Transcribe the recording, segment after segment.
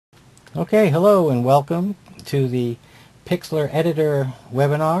Okay, hello and welcome to the Pixlr Editor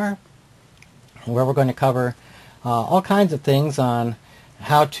webinar, where we're going to cover all kinds of things on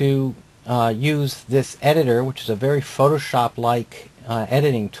how to use this editor, which is a very Photoshop-like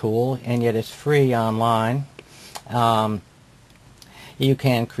editing tool, and yet it's free online. You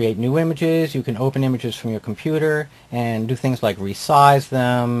can create new images, you can open images from your computer and do things like resize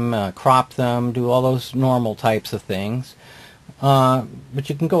them, crop them, do all those normal types of things. But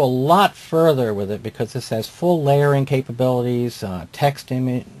you can go a lot further with it because this has full layering capabilities, text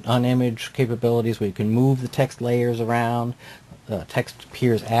on image capabilities where you can move the text layers around. Text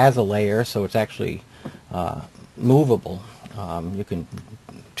appears as a layer, so it's actually movable. You can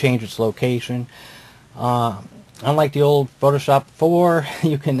change its location. Unlike the old Photoshop 4,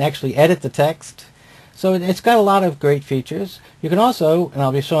 you can actually edit the text. So it's got a lot of great features. You can also, and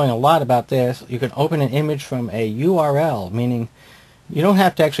I'll be showing a lot about this, you can open an image from a URL, meaning you don't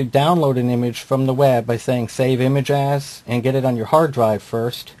have to actually download an image from the web by saying save image as and get it on your hard drive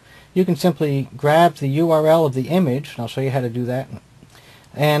first. You can simply grab the URL of the image, and I'll show you how to do that,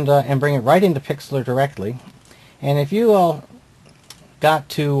 and bring it right into Pixlr directly. And if you all got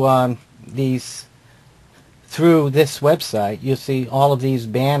to these through this website, you'll see all of these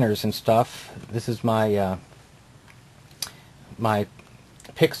banners and stuff. This is my my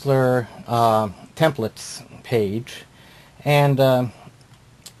Pixlr templates page, and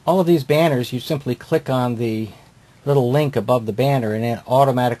all of these banners, you simply click on the little link above the banner and it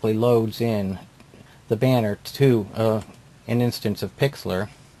automatically loads in the banner to an instance of Pixlr.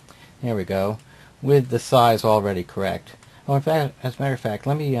 There we go, with the size already correct. Oh, in fact, as a matter of fact,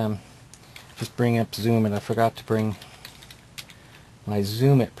 let me just bring up Zoom, and I forgot to bring my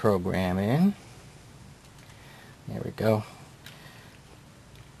Zoom It program in. There we go.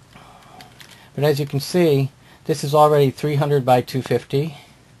 But as you can see, this is already 300 by 250,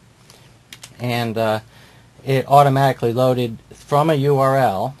 and it automatically loaded from a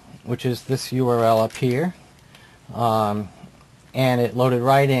URL, which is this URL up here, and it loaded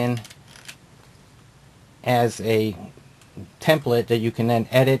right in as a template that you can then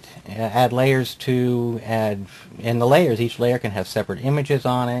edit, add layers to, and the layers, each layer can have separate images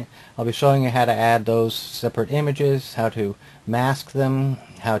on it. I'll be showing you how to add those separate images, how to mask them,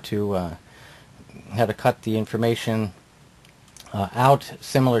 how to cut the information out,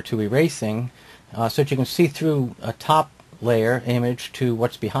 similar to erasing, so that you can see through a top layer image to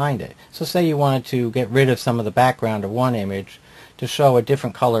what's behind it. So say you wanted to get rid of some of the background of one image to show a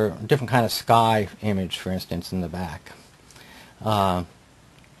different color, different kind of sky image, for instance, in the back.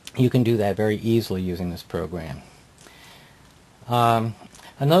 You can do that very easily using this program.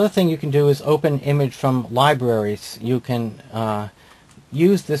 Another thing you can do is open image from libraries. You can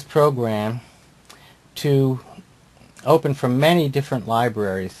use this program to open from many different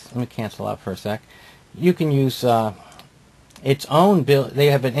libraries. Let me cancel out for a sec. You can use its own build. They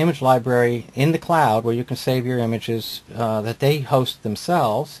have an image library in the cloud where you can save your images that they host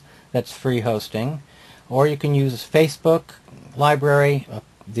themselves. That's free hosting. Or you can use Facebook library,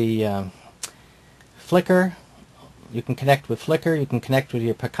 the Flickr. You can connect with Flickr. You can connect with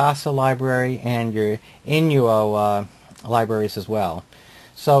your Picasa library and your Inuo libraries as well.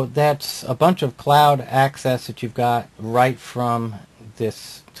 So that's a bunch of cloud access that you've got right from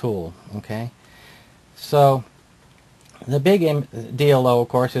this tool. Okay. So the big deal, though, of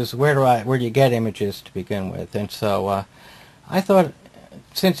course, is where do you get images to begin with? And so I thought,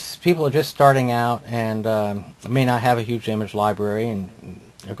 since people are just starting out and may not have a huge image library, and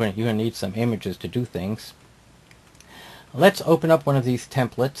you're going to need some images to do things, let's open up one of these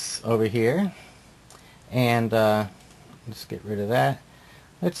templates over here, and let's get rid of that.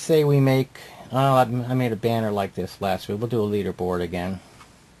 Let's say we make, I made a banner like this last week. We'll do a leaderboard again.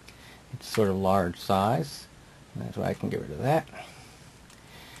 It's sort of large size. That's why I can get rid of that.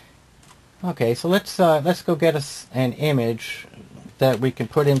 Okay, so let's go get us an image that we can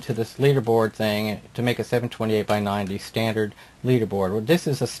put into this leaderboard thing to make a 728 by 90 standard leaderboard. Well, this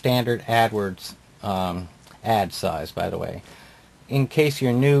is a standard Adwords ad size, by the way. In case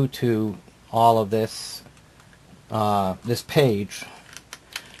you're new to all of this, this page,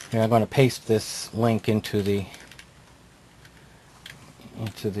 here I'm going to paste this link into the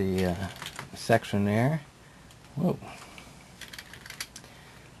section there. Whoa.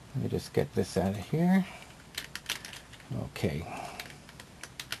 Let me just get this out of here. Okay.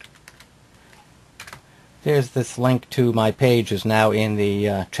 There's this link to my page is now in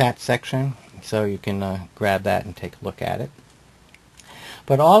the chat section, so you can grab that and take a look at it.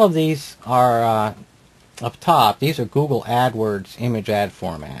 But all of these are up top. These are Google AdWords image ad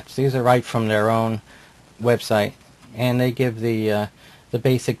formats. These are right from their own website, and they give the the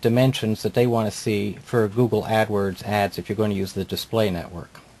basic dimensions that they want to see for Google AdWords ads if you're going to use the display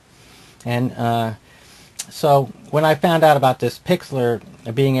network. And so when I found out about this Pixlr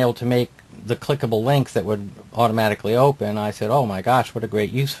being able to make the clickable links that would automatically open, I said, oh my gosh, what a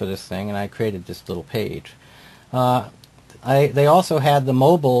great use for this thing, and I created this little page. They also had the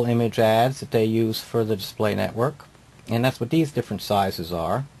mobile image ads that they use for the display network, and that's what these different sizes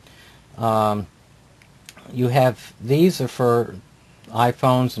are. You have, these are for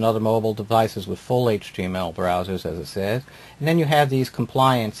iPhones and other mobile devices with full HTML browsers, as it says, and then you have these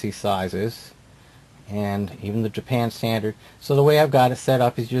compliancy sizes, and even the Japan standard. So the way I've got it set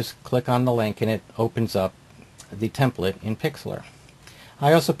up is you just click on the link and it opens up the template in Pixlr.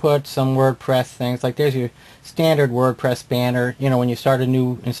 I also put some WordPress things, like there's your standard WordPress banner. You know, when you start a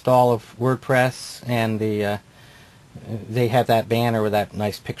new install of WordPress, and they have that banner with that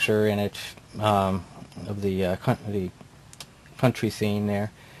nice picture in it of the country scene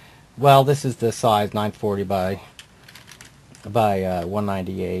there. Well, this is the size 940 by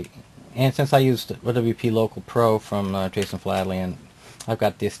 198. And since I used WP Local Pro from Jason Flatley, and I've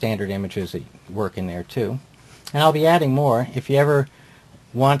got the standard images that work in there too. And I'll be adding more. If you ever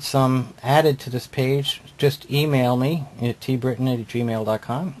want some added to this page, just email me at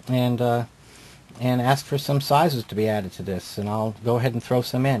tbritton@gmail.com and ask for some sizes to be added to this, and I'll go ahead and throw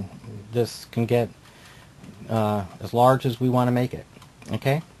some in. This can get as large as we want to make it.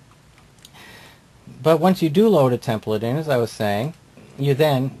 Okay? But once you do load a template in, as I was saying, you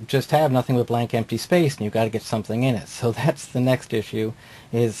then just have nothing but blank empty space, and you've got to get something in it. So that's the next issue,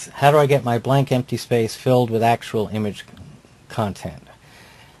 is how do I get my blank empty space filled with actual image content?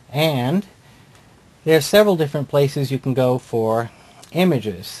 And there's several different places you can go for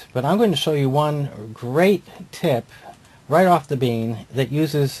images, but I'm going to show you one great tip right off the bean that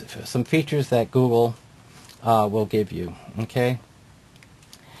uses some features that Google will give you. Okay?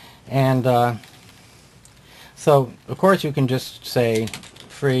 And so, of course, you can just say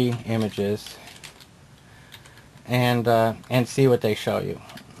free images and see what they show you.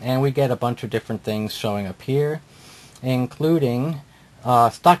 And we get a bunch of different things showing up here, including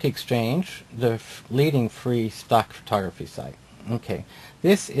Stock Exchange, the leading free stock photography site. Okay,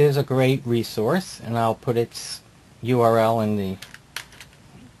 this is a great resource, and I'll put its URL in the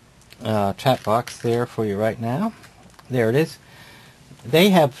chat box there for you right now. There it is. They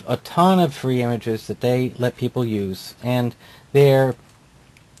have a ton of free images that they let people use, and their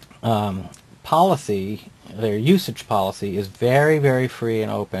policy, their usage policy, is very, very free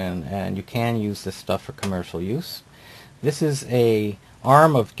and open, and you can use this stuff for commercial use. This is a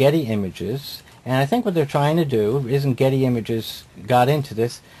arm of Getty Images, and I think what they're trying to do, the reason Getty Images got into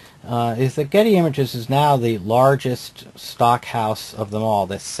this, is that Getty Images is now the largest stock house of them all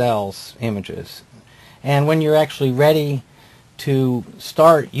that sells images. And when you're actually ready to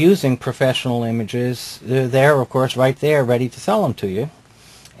start using professional images, they're there, of course, right there, ready to sell them to you.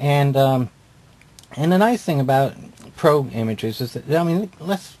 And the nice thing about pro images is that, I mean,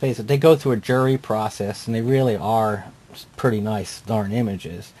 let's face it, they go through a jury process, and they really are pretty nice darn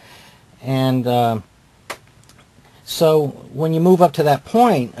images. And so when you move up to that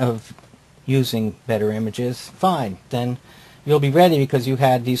point of using better images, fine, then you'll be ready because you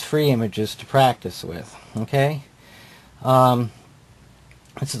had these free images to practice with. Okay?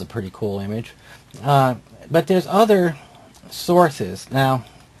 This is a pretty cool image. But there's other sources. Now,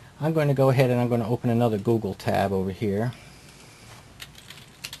 I'm going to go ahead and I'm going to open another Google tab over here.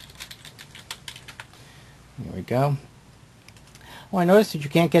 Here we go. Oh, I noticed that you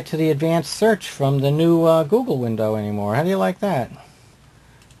can't get to the advanced search from the new Google window anymore. How do you like that?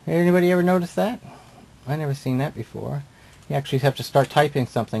 Anybody ever notice that? I never seen that before. You actually have to start typing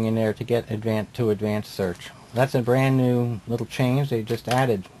something in there to get advanced search. That's a brand new little change they just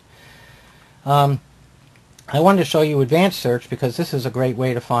added. I wanted to show you advanced search because this is a great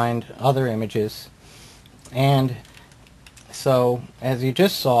way to find other images. And so, as you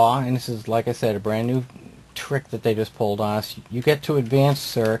just saw, and this is, like I said, a brand new trick that they just pulled on us, you get to advanced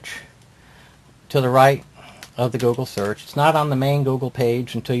search to the right of the Google search. It's not on the main Google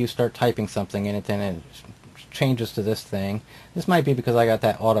page until you start typing something in it, then it changes to this thing. This might be because I got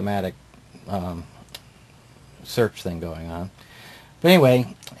that automatic search thing going on. But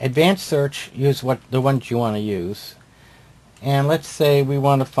anyway, advanced search, use the ones you want to use. And let's say we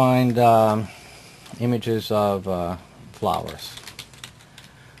want to find images of flowers.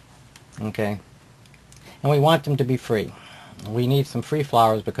 Okay? And we want them to be free. We need some free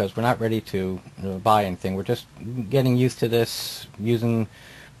flowers because we're not ready to buy anything. We're just getting used to this, using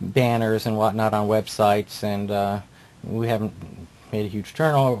banners and whatnot on websites, and we haven't made a huge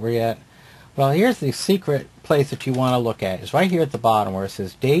turnover yet. Well, here's the secret place that you want to look at. It's right here at the bottom where it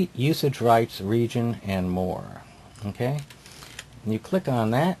says date, usage rights, region, and more. Okay? And you click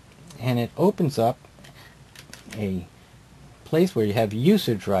on that, and it opens up a place where you have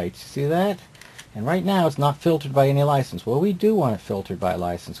usage rights. See that? And right now it's not filtered by any license. Well, we do want it filtered by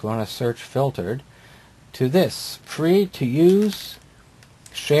license. We want to search filtered to this: free to use,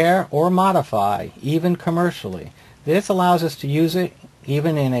 share, or modify, even commercially. This allows us to use it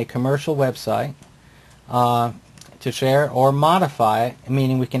even in a commercial website, to share or modify it,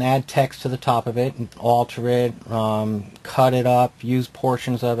 meaning we can add text to the top of it and alter it, cut it up, use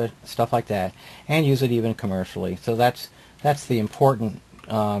portions of it, stuff like that, and use it even commercially. So that's the important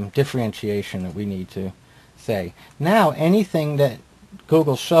differentiation that we need to say. Now, anything that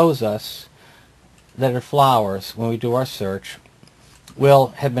Google shows us that are flowers when we do our search will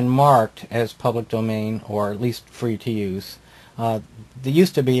have been marked as public domain, or at least free to use. There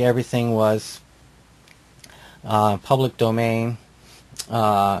used to be everything was public domain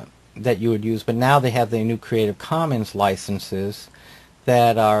that you would use, but now they have the new Creative Commons licenses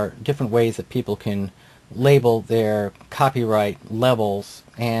that are different ways that people can label their copyright levels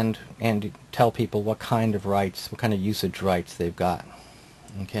and tell people what kind of rights, what kind of usage rights they've got.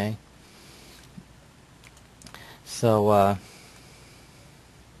 Okay? So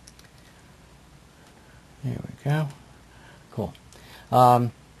there we go. Cool.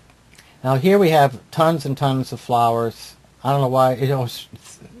 Now here we have tons and tons of flowers. I don't know why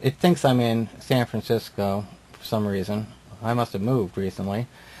it thinks I'm in San Francisco for some reason. I must have moved recently.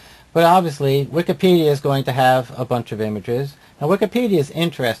 But obviously Wikipedia is going to have a bunch of images. Now Wikipedia is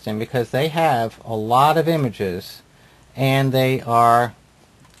interesting because they have a lot of images, and they are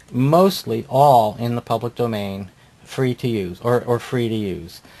mostly all in the public domain, free to use, or free to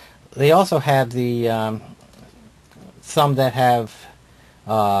use. They also have the some that have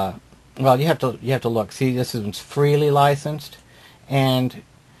well, you have to look. See, this is freely licensed, and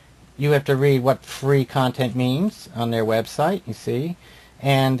you have to read what free content means on their website. You see,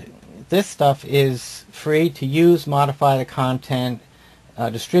 and this stuff is free to use, modify the content,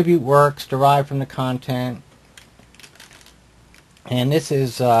 distribute works derived from the content, and this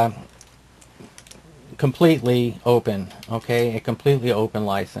is completely open. Okay, a completely open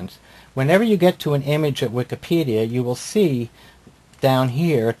license. Whenever you get to an image at Wikipedia, you will see down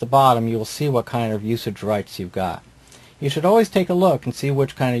here at the bottom, you will see what kind of usage rights you've got. You should always take a look and see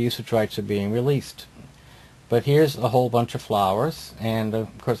which kind of usage rights are being released. But here's a whole bunch of flowers, and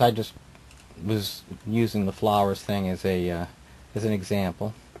of course I just was using the flowers thing as an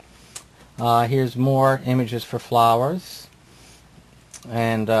example. Here's more images for flowers,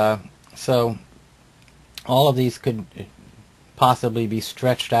 and so all of these could possibly be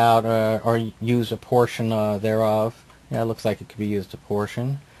stretched out or use a portion thereof. Yeah, it looks like it could be used a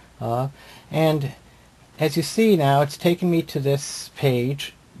portion. And as you see now, it's taken me to this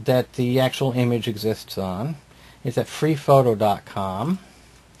page that the actual image exists on. It's at freephoto.com,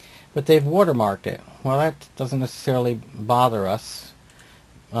 but they've watermarked it. Well, that doesn't necessarily bother us.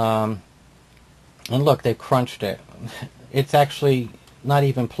 And look, they crunched it. It's actually not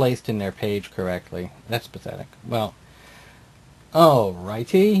even placed in their page correctly. That's pathetic. Well,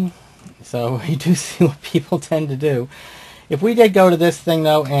 alrighty. So we do see what people tend to do. If we did go to this thing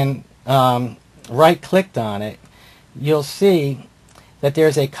though and right-clicked on it, you'll see that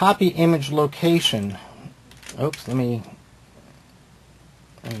there's a copy image location. Oops, let me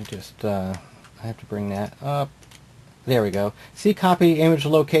just I have to bring that up. There we go. See copy image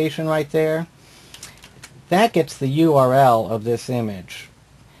location right there? That gets the URL of this image.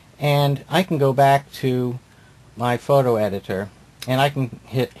 And I can go back to my photo editor, and I can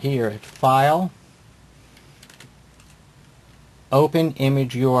hit here at File, Open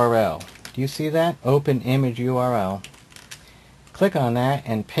Image URL. Do you see that? Open Image URL. Click on that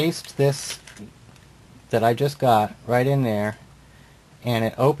and paste this that I just got right in there, and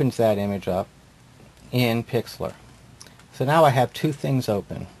it opens that image up in Pixlr. So now I have two things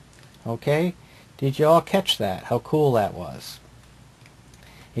open. Okay? Did you all catch that? How cool that was?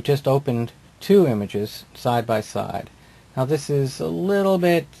 It just opened two images side by side. Now this is a little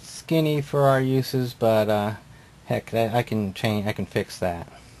bit skinny for our uses, but heck, I can fix that.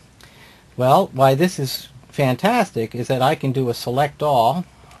 Well, why this is fantastic is that I can do a select all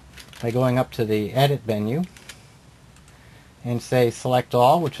by going up to the edit menu and say select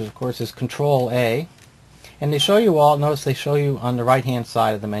all, which of course is Control A, and they show you all. Notice they show you on the right hand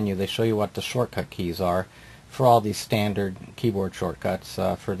side of the menu, they show you what the shortcut keys are for all these standard keyboard shortcuts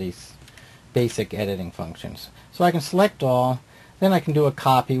for these basic editing functions. So I can select all, then I can do a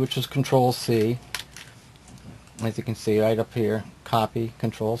copy, which is Control C. As you can see right up here, copy,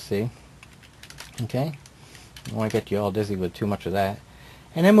 Control C. Okay, I don't want to get you all dizzy with too much of that.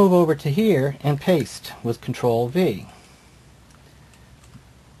 And then move over to here and paste with Control V.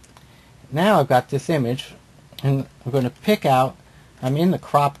 Now I've got this image, and I'm going to pick out, I'm in the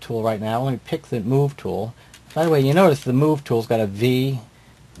crop tool right now. Let me pick the move tool. By the way, you notice the move tool's got a V.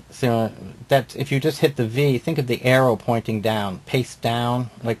 So that if you just hit the V, think of the arrow pointing down, paste down,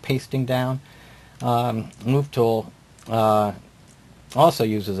 like pasting down. Move tool also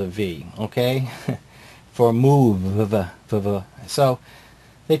uses a V, okay, for move. So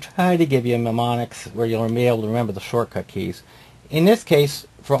they try to give you mnemonics where you'll be able to remember the shortcut keys. In this case,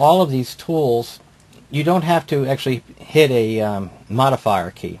 for all of these tools, you don't have to actually hit a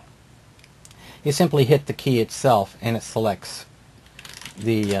modifier key. You simply hit the key itself and it selects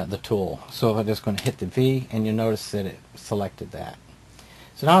the tool. So I'm just going to hit the V, and you notice that it selected that.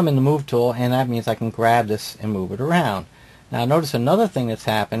 So now I'm in the move tool, and that means I can grab this and move it around. Now notice another thing that's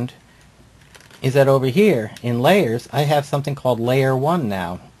happened is that over here in layers I have something called layer 1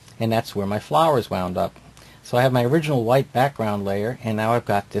 now, and that's where my flowers wound up. So I have my original white background layer, and now I've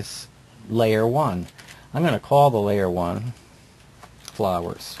got this layer 1. I'm going to call the layer 1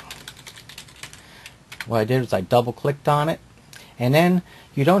 flowers. What I did was I double clicked on it, and then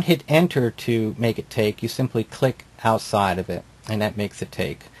you don't hit enter to make it take, you simply click outside of it, and that makes it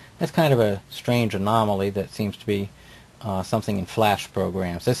take. That's kind of a strange anomaly that seems to be something in Flash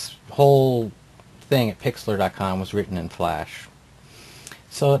programs. This whole thing at Pixlr.com was written in Flash.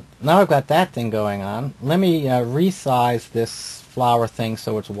 So now I've got that thing going on. Let me resize this flower thing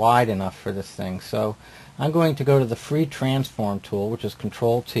so it's wide enough for this thing. So I'm going to go to the free transform tool, which is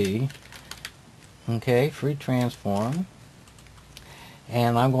Control T. Okay, free transform.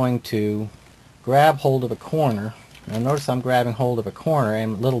 And I'm going to grab hold of a corner. Now notice I'm grabbing hold of a corner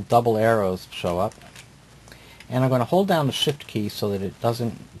and little double arrows show up. And I'm going to hold down the shift key so that it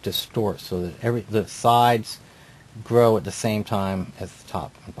doesn't distort, so that the sides grow at the same time as the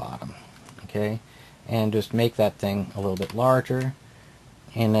top and bottom. Okay, and just make that thing a little bit larger,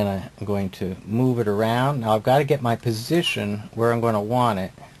 and then I'm going to move it around. Now I've got to get my position where I'm going to want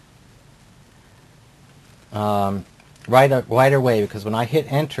it right away, because when I hit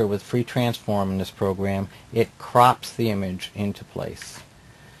enter with free transform in this program, it crops the image into place.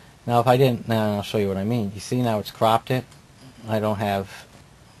 Now if I didn't, now I'll show you what I mean. You see now it's cropped it. I don't have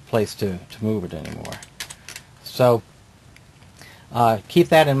place to move it anymore. So keep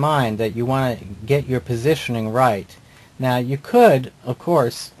that in mind, that you want to get your positioning right. Now you could, of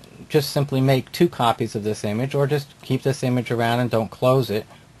course, just simply make 2 copies of this image, or just keep this image around and don't close it.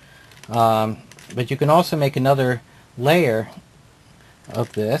 But you can also make another layer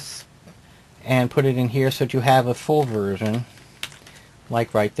of this and put it in here so that you have a full version,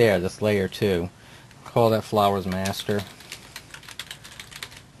 like right there, this layer 2. Call that flowers master.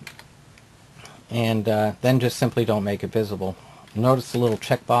 And then just simply don't make it visible. Notice the little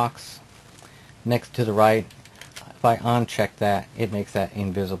checkbox next to the right. If I uncheck that, it makes that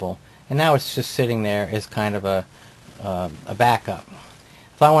invisible. And now it's just sitting there as kind of a backup.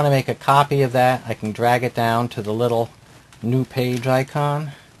 If I want to make a copy of that, I can drag it down to the little new page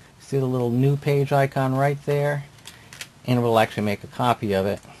icon. See the little new page icon right there? And it will actually make a copy of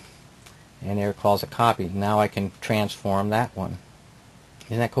it. And there it calls a copy. Now I can transform that one.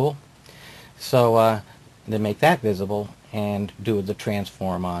 Isn't that cool? So then make that visible and do the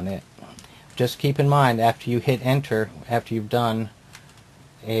transform on it. Just keep in mind, after you hit enter, after you've done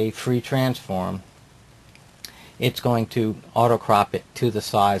a free transform, it's going to auto crop it to the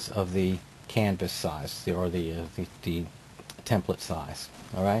size of the canvas size, or the template size.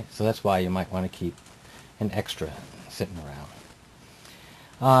 Alright, so that's why you might want to keep an extra sitting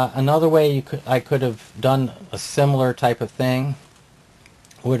around. Another way I could have done a similar type of thing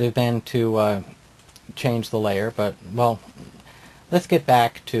would have been to change the layer, but well, let's get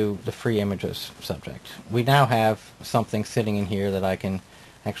back to the free images subject. We now have something sitting in here that I can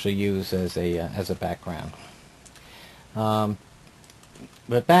actually use as a background. But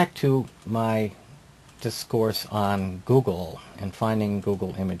back to my discourse on Google and finding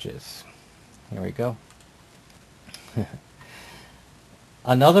Google images. Here we go.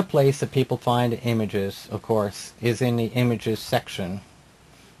 Another place that people find images, of course, is in the images section.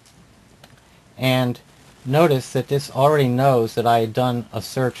 And notice that this already knows that I had done a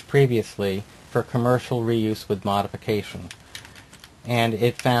search previously for commercial reuse with modification. And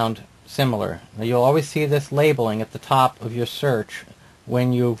it found similar. Now you'll always see this labeling at the top of your search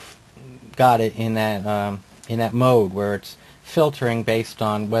when you've got it in that mode where it's filtering based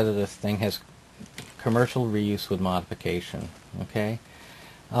on whether this thing has commercial reuse with modification. Okay,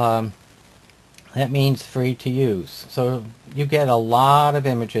 that means free to use. So you get a lot of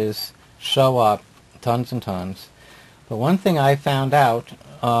images show up tons and tons. But one thing I found out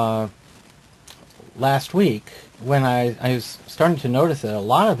last week, when I was starting to notice that a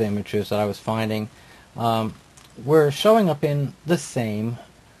lot of images that I was finding were showing up in the same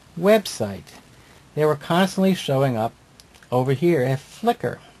website. They were constantly showing up over here at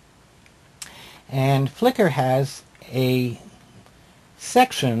Flickr. And Flickr has a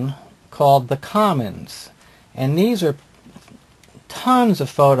section called the Commons. And these are tons of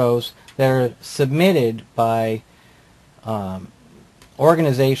photos that are submitted by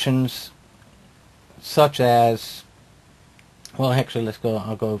organizations such as, well, actually,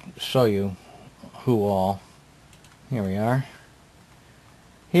 I'll go show you who all. Here we are.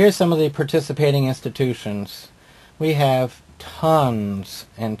 Here's some of the participating institutions. We have tons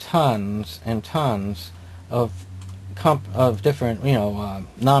and tons and tons of different,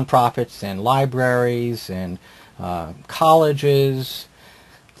 nonprofits and libraries and colleges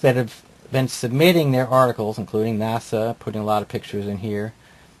that have been submitting their articles, including NASA, putting a lot of pictures in here.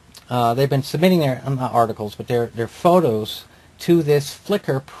 They've been submitting their, not articles, but their photos to this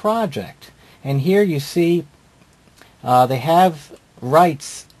Flickr project. And here you see they have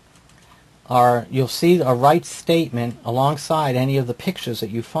rights. You'll see a rights statement alongside any of the pictures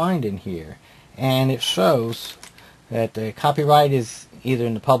that you find in here. And it shows that the copyright is either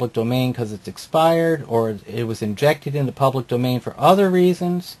in the public domain because it's expired, or it was injected in the public domain for other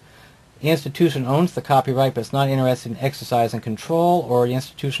reasons. The institution owns the copyright but is not interested in exercising control, or the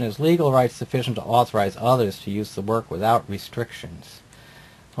institution has legal rights sufficient to authorize others to use the work without restrictions.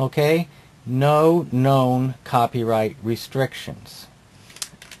 Okay? No known copyright restrictions.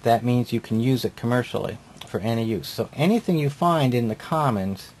 That means you can use it commercially for any use. So anything you find in the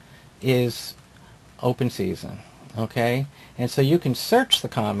Commons is open season. Okay? And so you can search the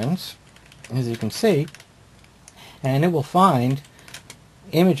Commons, as you can see, and it will find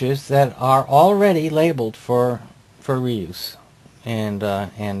images that are already labeled for reuse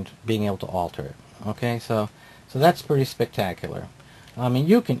and being able to alter it. Okay? So that's pretty spectacular. I mean,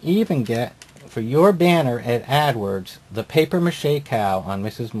 you can even get, for your banner at Adwords, the papier-mâché cow on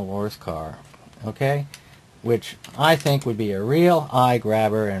Mrs. Malore's car, okay? Which I think would be a real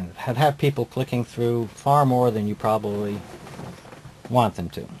eye-grabber and have people clicking through far more than you probably want them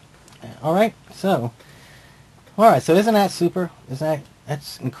to. Alright, so isn't that super?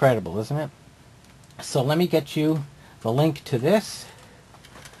 That's incredible, isn't it? So let me get you the link to this.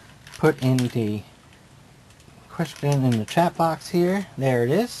 Put in the question in the chat box here. There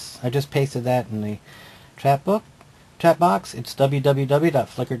it is. I just pasted that in the chat box. It's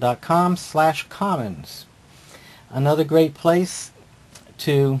www.flickr.com/commons. Another great place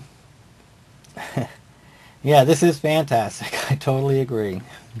to yeah, this is fantastic. I totally agree.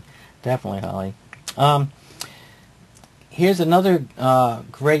 Definitely, Holly. Here's another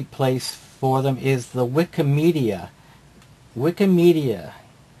great place for them is the Wikimedia. Wikimedia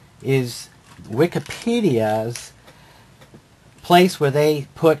is Wikipedia's place where they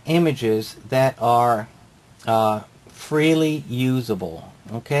put images that are freely usable.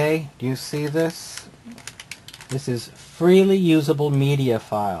 Okay? Do you see this? This is freely usable media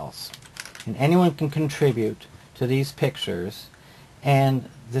files. And anyone can contribute to these pictures. And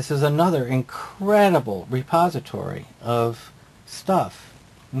this is another incredible repository of stuff.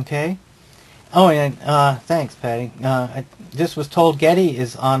 Okay? Oh, and thanks, Patty. I just was told Getty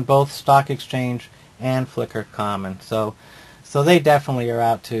is on both Stock Exchange and Flickr Common. So they definitely are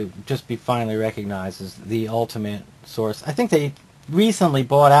out to just be finally recognized as the ultimate source. I think they recently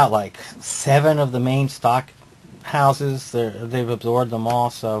bought out like 7 of the main stock houses. They've absorbed them all.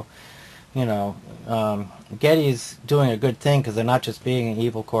 So, Getty is doing a good thing because they're not just being an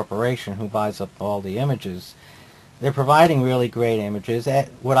evil corporation who buys up all the images. They're providing really great images at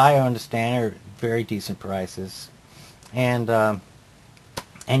what I understand are very decent prices, and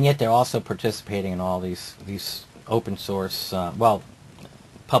yet they're also participating in all these open source,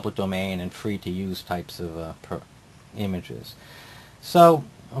 public domain and free to use types of images. So,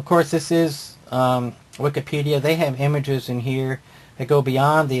 of course, this is Wikipedia. They have images in here that go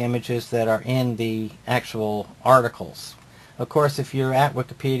beyond the images that are in the actual articles. Of course, if you're at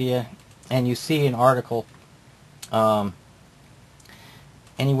Wikipedia and you see an article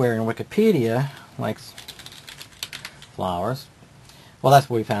anywhere in Wikipedia, like flowers, well, that's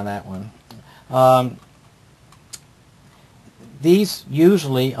where we found that one. These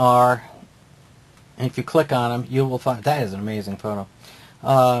usually are, and if you click on them, you will find, that is an amazing photo.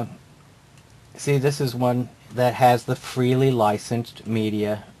 See, this is one that has the freely licensed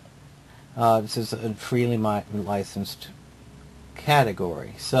media. This is a freely licensed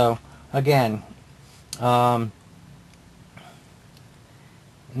category. So, again,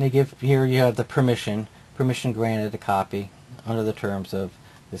 And they give, here you have the permission granted to copy under the terms of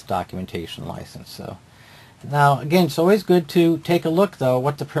this documentation license. So now again, it's always good to take a look though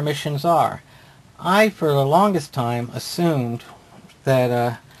what the permissions are. I for the longest time assumed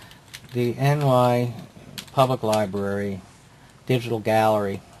that the NY Public Library Digital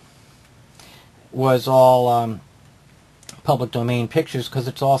Gallery was all public domain pictures because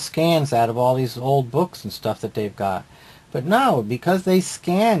it's all scans out of all these old books and stuff that they've got. But no, because they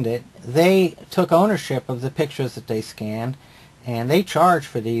scanned it, they took ownership of the pictures that they scanned, and they charge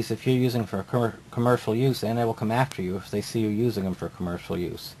for these if you're using for commercial use, and they will come after you if they see you using them for commercial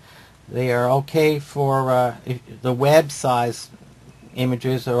use. They are okay for the web size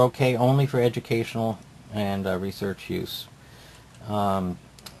images are okay only for educational and research use.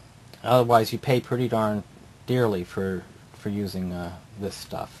 Otherwise, you pay pretty darn dearly for using this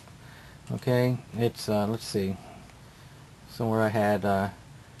stuff. Okay, it's let's see. Somewhere I had,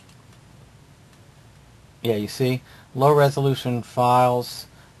 yeah, you see, low resolution files,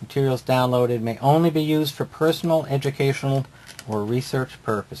 materials downloaded may only be used for personal, educational, or research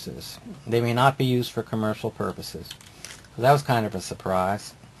purposes. They may not be used for commercial purposes. So that was kind of a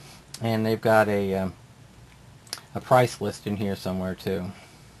surprise. And they've got a price list in here somewhere too.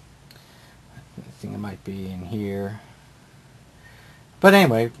 I think it might be in here. But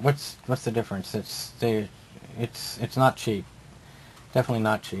anyway, what's the difference? It's not cheap. Definitely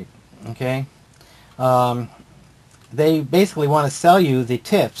not cheap. Okay. They basically want to sell you the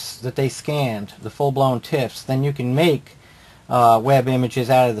TIFFs that they scanned, the full-blown TIFFs. Then you can make web images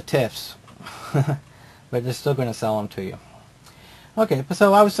out of the TIFFs. But they're still going to sell them to you. Okay,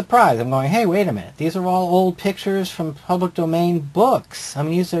 so I was surprised. I'm going, hey, wait a minute. These are all old pictures from public domain books. I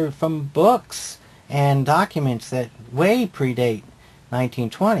mean, these are from books and documents that way predate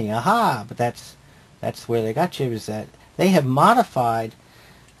 1920. Aha! But that's where they got you, is that they have modified,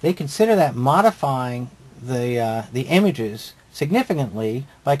 they consider that modifying the images significantly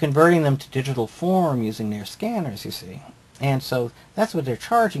by converting them to digital form using their scanners, you see. And so that's what they're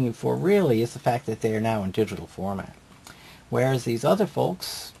charging you for, really, is the fact that they are now in digital format. Whereas these other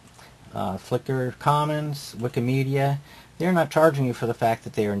folks, Flickr Commons, Wikimedia, they're not charging you for the fact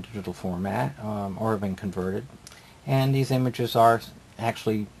that they are in digital format or have been converted. And these images are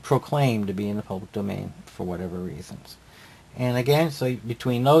actually proclaimed to be in the public domain for whatever reasons. And again, so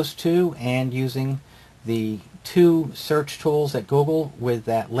between those two and using the two search tools at Google with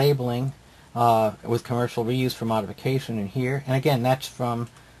that labeling with commercial reuse for modification in here, and again, that's from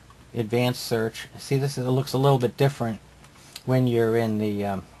advanced search. See, it looks a little bit different when you're in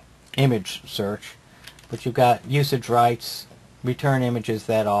the image search, but you've got usage rights, return images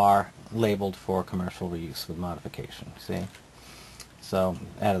that are labeled for commercial reuse with modification. See, so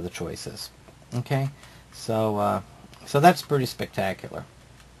out of the choices. Okay, so that's pretty spectacular.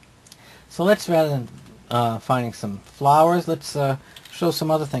 So let's, rather than finding some flowers, let's show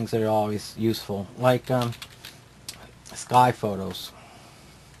some other things that are always useful, like sky photos.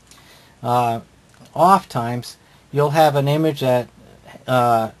 Oftentimes you'll have an image that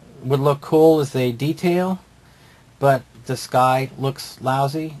would look cool as a detail, but the sky looks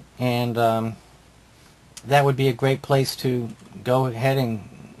lousy, and that would be a great place to go ahead and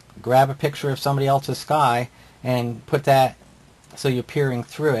grab a picture of somebody else's sky and put that so you're peering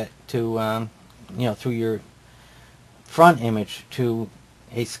through it to through your front image to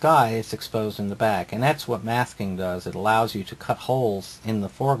a sky that's exposed in the back. And that's what masking does. It allows you to cut holes in the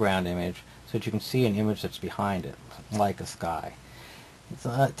foreground image so that you can see an image that's behind it, like a sky.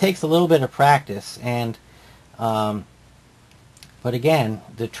 It takes a little bit of practice, and but again,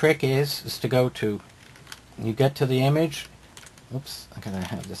 the trick is to go to, you get to the image, oops, I'm going to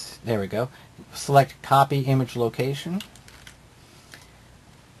have this, there we go, select copy image location,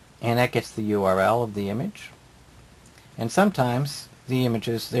 and that gets the URL of the image. And sometimes the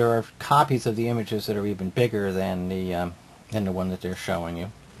images, there are copies of the images that are even bigger than the one that they're showing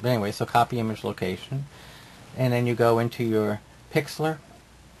you. But anyway, so copy image location, and then you go into your Pixlr,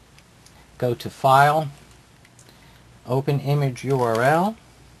 go to File, Open Image URL,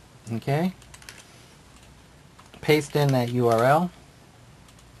 okay, paste in that URL,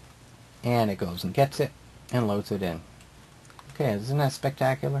 and it goes and gets it and loads it in. Okay, isn't that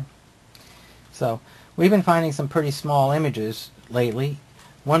spectacular? So we've been finding some pretty small images lately.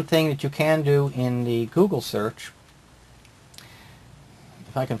 One thing that you can do in the Google search,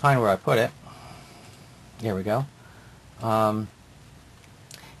 if I can find where I put it, there we go,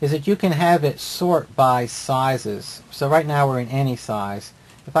 is that you can have it sort by sizes. So right now we're in any size.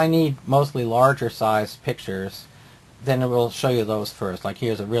 If I need mostly larger size pictures, then it will show you those first. Like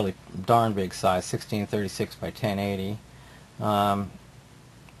here's a really darn big size, 1636 by 1080.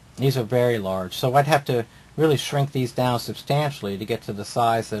 These are very large, so I'd have to really shrink these down substantially to get to the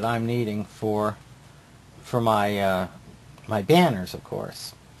size that I'm needing for my my banners, of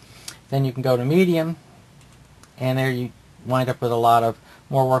course. Then you can go to medium, and there you wind up with a lot of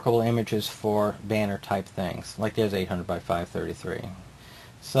more workable images for banner type things. Like there's 800 by 533.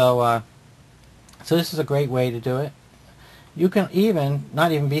 So so this is a great way to do it. You can even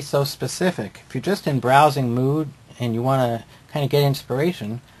not even be so specific. If you're just in browsing mood and you want to kind of get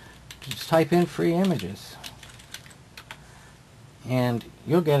inspiration, just type in free images, and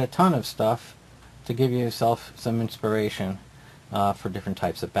you'll get a ton of stuff to give yourself some inspiration for different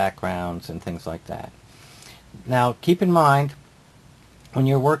types of backgrounds and things like that. Now keep in mind, when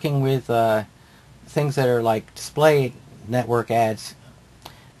you're working with things that are like display network ads,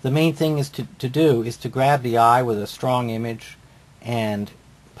 the main thing is to grab the eye with a strong image and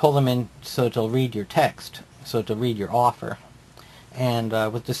pull them in so it'll read your text, so it'll read your offer. And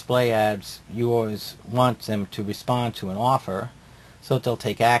with display ads, you always want them to respond to an offer so that they'll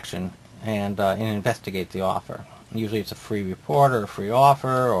take action and investigate the offer. Usually it's a free report or a free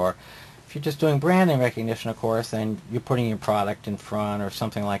offer, or if you're just doing branding recognition, of course, then you're putting your product in front or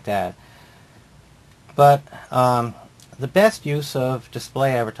something like that. But the best use of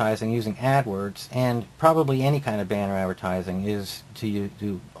display advertising using AdWords, and probably any kind of banner advertising, is to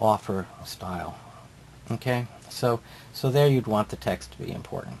do offer style. Okay, so there you'd want the text to be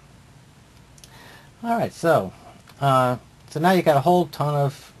important. All right, so now you got a whole ton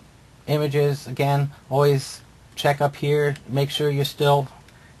of images. Again, always check up here, make sure you're still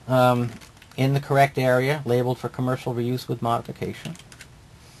in the correct area, labeled for commercial reuse with modification,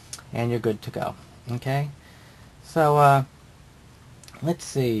 and you're good to go. Okay, so let's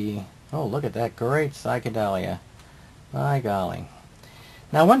see. Oh, look at that great psychedelia. By golly.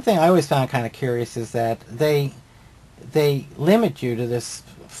 Now, one thing I always found kind of curious is that they limit you to this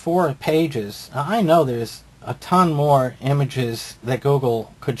 4 pages. Now, I know there's a ton more images that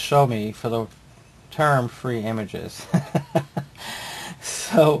Google could show me for the term free images.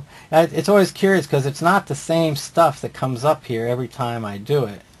 So it's always curious because it's not the same stuff that comes up here every time I do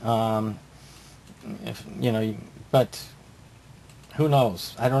it. But who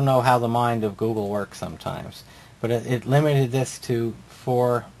knows? I don't know how the mind of Google works sometimes. But it limited this to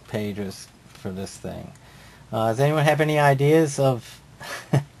 4 pages for this thing. Does anyone have any ideas of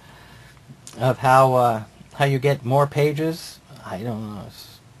of how you get more pages? I don't know.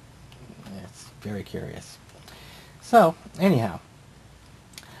 It's very curious. So anyhow,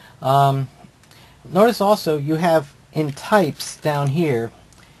 notice also you have in types down here.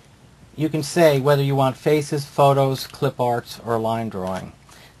 You can say whether you want faces, photos, clip arts, or line drawing.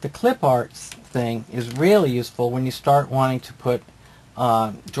 The clip arts thing is really useful when you start wanting to put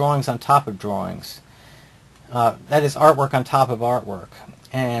drawings on top of drawings. That is artwork on top of artwork.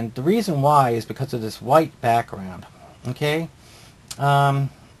 And the reason why is because of this white background. Okay?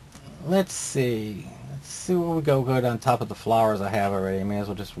 Let's see. Let's see where we go good on top of the flowers I have already. I may as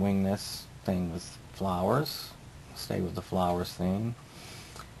well just wing this thing with flowers. Stay with the flowers theme.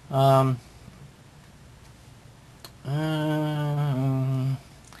 Well, I'm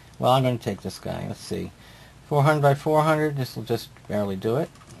going to take this guy. Let's see. 400 by 400. This will just barely do it.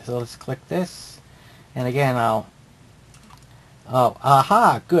 So let's click this. And again, I'll... Oh,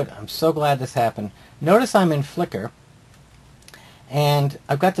 aha! Good. I'm so glad this happened. Notice I'm in Flickr. And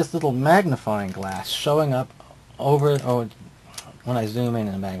I've got this little magnifying glass showing up over... Oh, when I zoom in,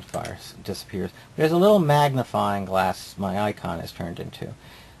 the magnifier disappears. There's a little magnifying glass my icon is turned into.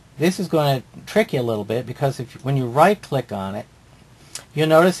 This is going to trick you a little bit because when you right-click on it, you'll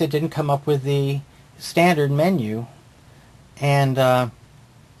notice it didn't come up with the standard menu. And,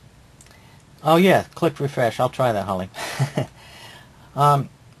 oh yeah, click refresh. I'll try that, Holly.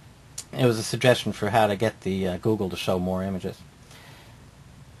 It was a suggestion for how to get the Google to show more images.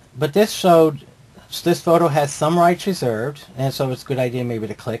 But this photo has some rights reserved, and so it's a good idea maybe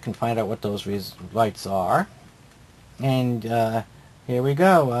to click and find out what those rights are. And here we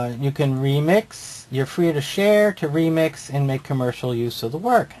go. You can remix. You're free to share, to remix, and make commercial use of the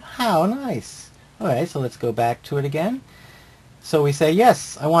work. How nice. Okay, so let's go back to it again. So we say,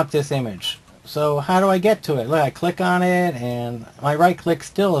 yes, I want this image. So how do I get to it? Look, I click on it, and my right click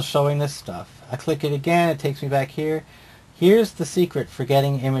still is showing this stuff. I click it again, it takes me back here. Here's the secret for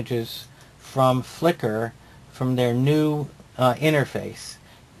getting images from Flickr from their new interface.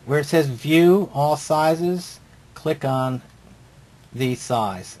 Where it says View All Sizes, click on the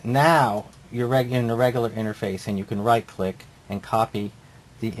size. Now you're in the regular interface, and you can right click and copy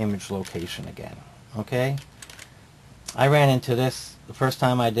the image location again. Okay? I ran into this the first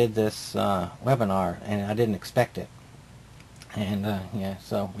time I did this webinar, and I didn't expect it. And yeah,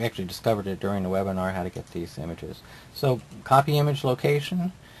 so we actually discovered it during the webinar how to get these images. So copy image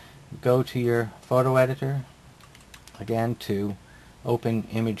location, go to your photo editor, again to open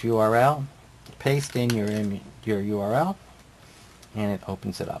image URL, paste in your URL, and it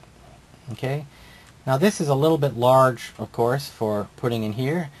opens it up. Okay, now this is a little bit large, of course, for putting in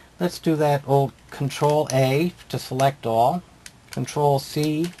here. Let's do that old Control A to select all, Control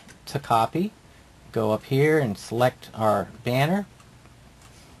C to copy, go up here and select our banner,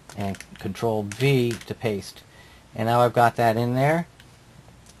 and Control V to paste. And now I've got that in there.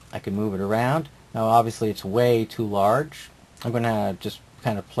 I can move it around. Now obviously it's way too large. I'm going to just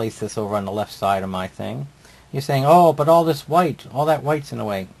kind of place this over on the left side of my thing. You're saying, oh, but all this white, all that white's in the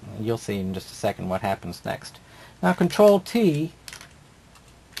way. You'll see in just a second what happens next. Now Control T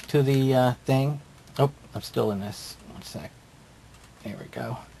to the thing. Oh, I'm still in this. One sec. There we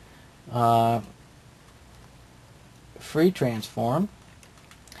go. Free transform.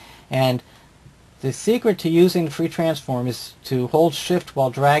 And the secret to using the free transform is to hold shift while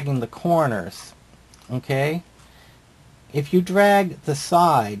dragging the corners. Okay? If you drag the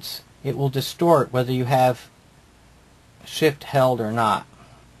sides, it will distort whether you have shift held or not.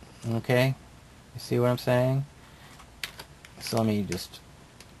 Okay? You see what I'm saying? So let me just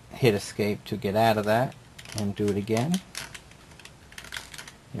hit escape to get out of that and do it again.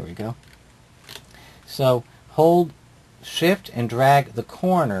 Here we go. So hold shift and drag the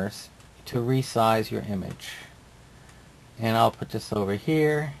corners to resize your image. And I'll put this over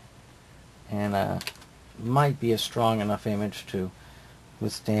here, and might be a strong enough image to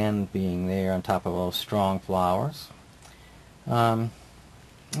withstand being there on top of those strong flowers.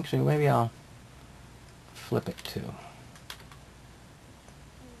 Actually, maybe I'll flip it too.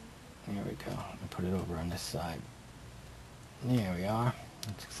 There we go. I'll put it over on this side. There we are.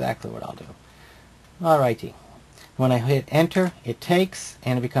 That's exactly what I'll do. Alrighty. When I hit enter, it takes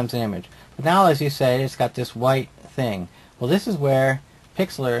and it becomes an image. But now, as you say, it's got this white thing. Well, this is where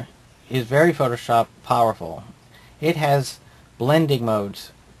Pixlr is very Photoshop powerful. It has blending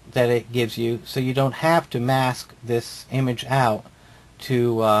modes that it gives you, so you don't have to mask this image out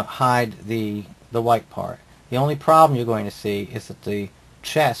to hide the white part. The only problem you're going to see is that the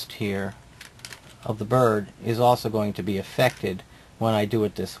chest here of the bird is also going to be affected when I do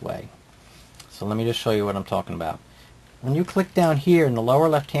it this way. So let me just show you what I'm talking about. When you click down here in the lower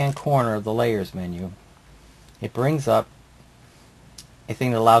left hand corner of the layers menu, it brings up a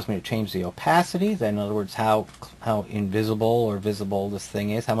thing that allows me to change the opacity, in other words how invisible or visible this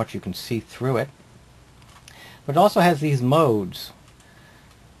thing is, how much you can see through it. But it also has these modes,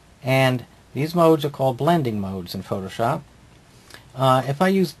 and these modes are called blending modes in Photoshop. If I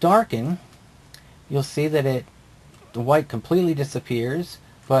use darken, you'll see that the white completely disappears,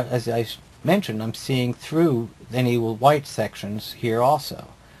 but as I mentioned, I'm seeing through any white sections here also.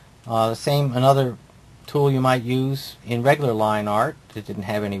 Another tool you might use in regular line art that didn't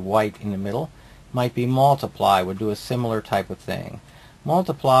have any white in the middle might be multiply, would do a similar type of thing.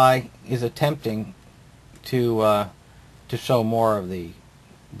 Multiply is attempting to show more of the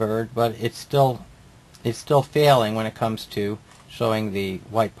bird, but it's still failing when it comes to showing the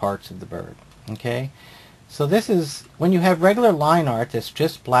white parts of the bird. Okay, so this is when you have regular line art that's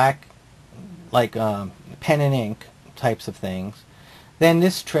just black, like pen and ink types of things, then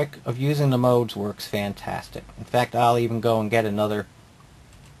this trick of using the modes works fantastic. In fact, I'll even go and get another,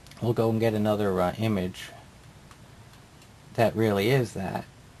 we'll go and get another image that really is that.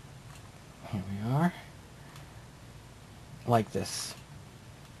 Here we are. Like this.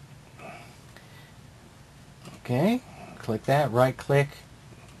 Okay, click that, right click,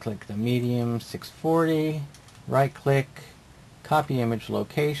 click the medium 640, right click, copy image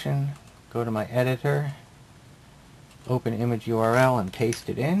location, go to my editor, open image URL and paste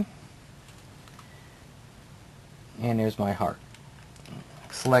it in, and there's my heart.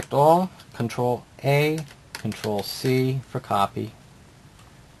 Select all, Control A, Control C for copy,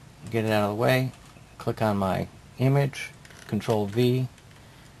 get it out of the way, click on my image, Control V,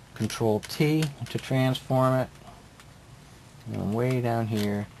 Control T to transform it, and way down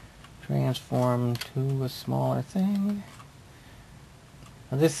here, transform to a smaller thing.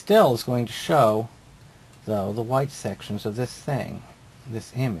 Now this still is going to show, though, the white sections of this thing.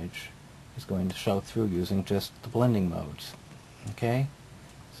 This image is going to show through using just the blending modes. Okay?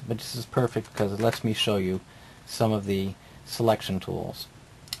 But this is perfect because it lets me show you some of the selection tools.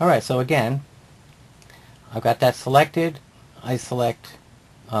 Alright, so again, I've got that selected. I select,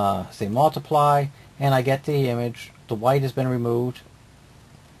 say, multiply, and I get the image. The white has been removed,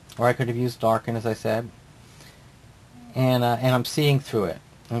 or I could have used darken, as I said, and I'm seeing through it.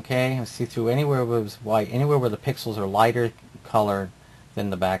 Okay, I see through anywhere where it was white, anywhere where the pixels are lighter color than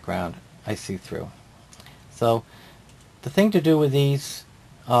the background I see through. So the thing to do with these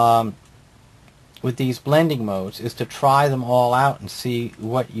blending modes is to try them all out and see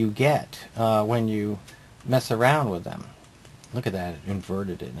what you get when you mess around with them. Look at that, it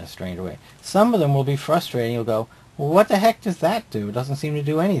inverted it in a strange way. Some of them will be frustrating. You'll go, well, what the heck does that do? It doesn't seem to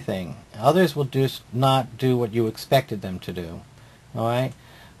do anything. Others will just not do what you expected them to do. All right?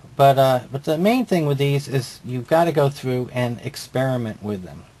 But the main thing with these is you've got to go through and experiment with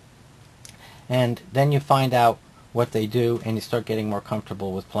them. And then you find out what they do and you start getting more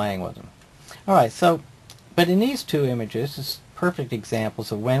comfortable with playing with them. All right, so, but in these two images, it's perfect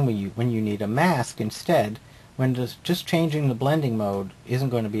examples of when you need a mask instead, when just changing the blending mode isn't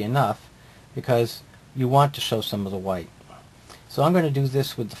going to be enough because you want to show some of the white. So I'm going to do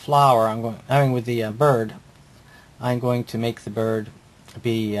this with the flower. With the bird. I'm going to make the bird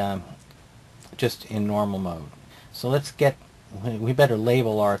be just in normal mode. So we better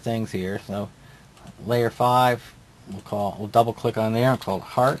label our things here. So layer 5, we'll double click on there and call it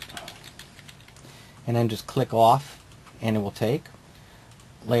heart, and then just click off, and it will take.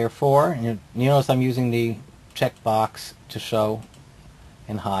 Layer 4, and you notice I'm using the checkbox to show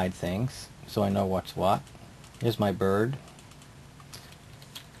and hide things, so I know what's what. Here's my bird.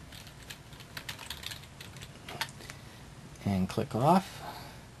 And click off.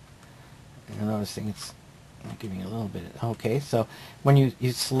 And noticing it's giving a little bit. Okay, so when you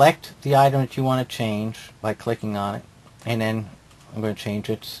select the item that you want to change by clicking on it, and then I'm going to change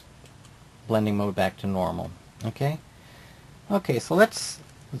its blending mode back to normal. Okay? Okay, so let's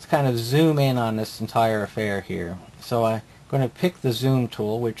kind of zoom in on this entire affair here. So I'm going to pick the zoom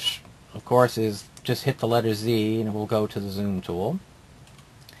tool, which of course is just hit the letter Z and it will go to the zoom tool.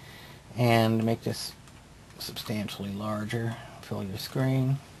 And make this substantially larger, fill your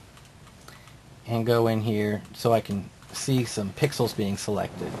screen, and go in here so I can see some pixels being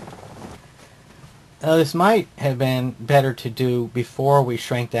selected. Now this might have been better to do before we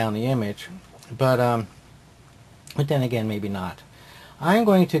shrank down the image, but then again maybe not. I'm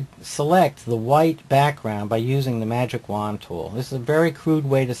going to select the white background by using the magic wand tool. This is a very crude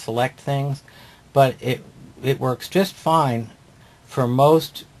way to select things, but it works just fine for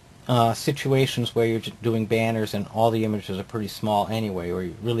most situations where you're doing banners and all the images are pretty small anyway, or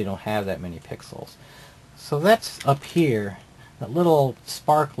you really don't have that many pixels. So that's up here, that little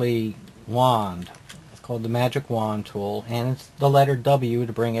sparkly wand. It's called the magic wand tool, and it's the letter W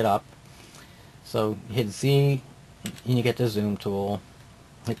to bring it up. So hit Z and you get the zoom tool.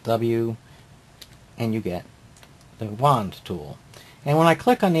 Hit W and you get the wand tool. And when I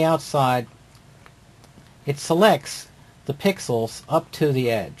click on the outside, it selects the pixels up to the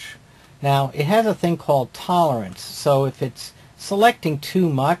edge. Now it has a thing called tolerance, so if it's selecting too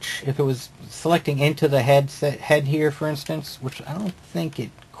much, if it was selecting into the head here for instance, which I don't think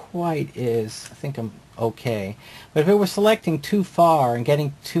it quite is, I think I'm okay, but if it was selecting too far and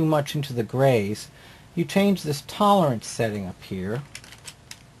getting too much into the grays, you change this tolerance setting up here,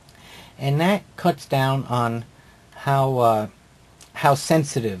 and that cuts down on how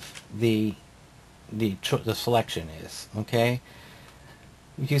sensitive the selection is. Okay,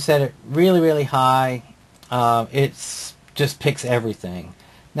 if you set it really high, it just picks everything.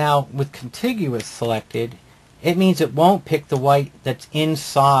 Now with contiguous selected, it means it won't pick the white that's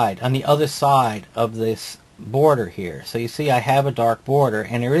inside on the other side of this border here. So you see I have a dark border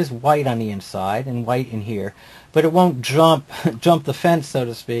and there is white on the inside and white in here, but it won't jump the fence, so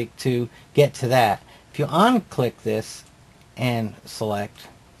to speak, to get to that. If you unclick this and select,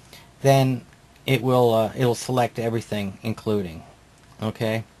 then it'll select everything including.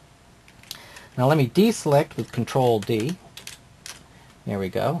 Okay, now let me deselect with Control D. There we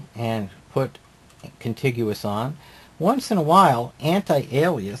go, and put contiguous on. Once in a while,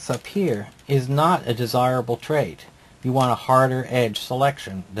 anti-alias up here is not a desirable trait. You want a harder edge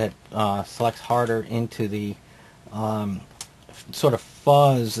selection that selects harder into the sort of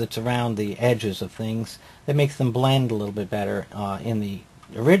fuzz that's around the edges of things that makes them blend a little bit better in the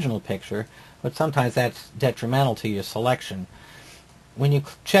original picture, but sometimes that's detrimental to your selection. When you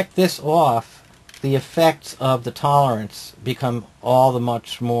check this off, the effects of the tolerance become all the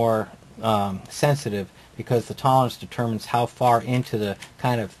much more sensitive, because the tolerance determines how far into the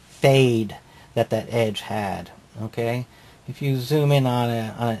kind of fade that edge had. Okay, if you zoom in on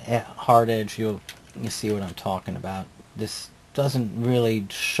a hard edge, you'll see what I'm talking about. This doesn't really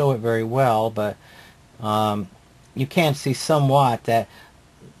show it very well, but you can see somewhat that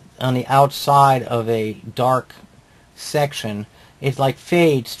on the outside of a dark section, it like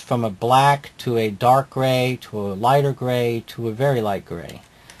fades from a black to a dark gray to a lighter gray to a very light gray.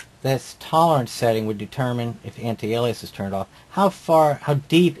 this tolerance setting would determine, if anti-alias is turned off, how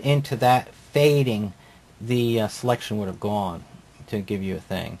deep into that fading the selection would have gone to give you a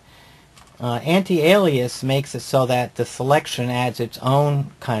thing. Anti-alias makes it so that the selection adds its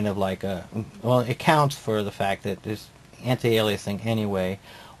own kind of like well, it counts for the fact that there's anti-aliasing anyway,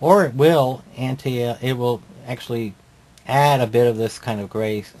 or it will actually add a bit of this kind of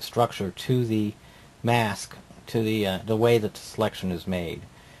gray structure to the mask, to the way that the selection is made.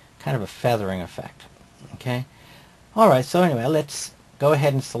 Kind of a feathering effect. Okay? Alright, so anyway, let's go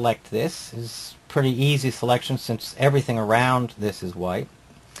ahead and select this. It's pretty easy selection since everything around this is white.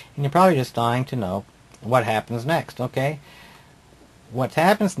 And you're probably just dying to know what happens next, okay? What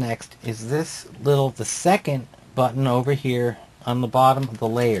happens next is this the second button over here on the bottom of the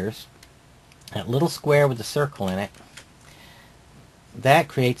layers, that little square with the circle in it, that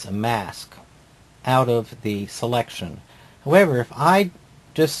creates a mask out of the selection. However, if I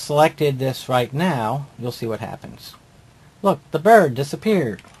just selected this right now, you'll see what happens. Look, the bird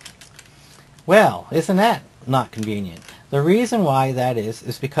disappeared. Well, isn't that not convenient? The reason why that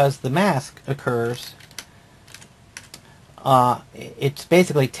is because the mask occurs, it's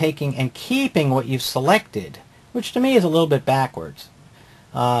basically taking and keeping what you've selected, which to me is a little bit backwards.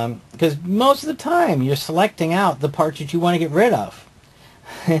 Because most of the time you're selecting out the parts that you want to get rid of.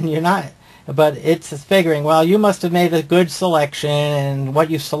 And you're not, but it's figuring, well, you must have made a good selection, and what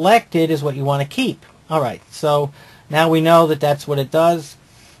you selected is what you want to keep. Alright, so now we know that that's what it does.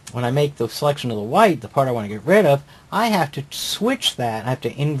 When I make the selection of the white, the part I want to get rid of, I have to switch that. I have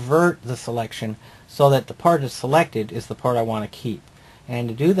to invert the selection so that the part that's selected is the part I want to keep. And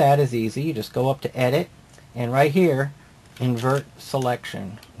to do that is easy. You just go up to Edit, and right here, Invert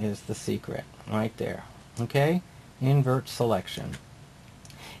Selection is the secret. Right there. Okay? Invert Selection.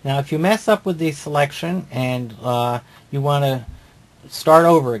 Now if you mess up with the selection and you want to start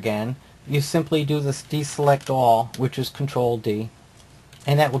over again, you simply do this Deselect All, which is Control-D.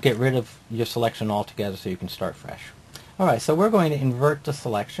 And that will get rid of your selection altogether so you can start fresh. Alright, so we're going to invert the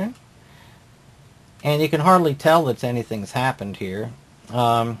selection. And you can hardly tell that anything's happened here.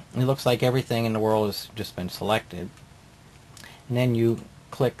 It looks like everything in the world has just been selected. And then you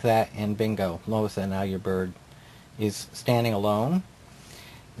click that and bingo. Notice that now your bird is standing alone.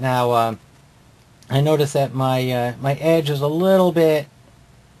 Now, I notice that my my edge is a little bit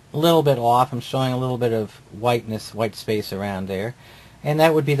off. I'm showing a little bit of white space around there. And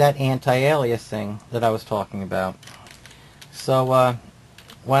that would be that anti-alias thing that I was talking about. So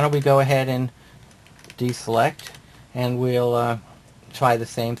why don't we go ahead and deselect, and we'll try the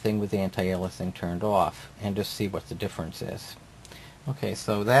same thing with the anti-aliasing turned off and just see what the difference is. Okay,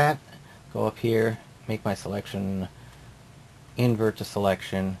 so that, go up here, make my selection, invert the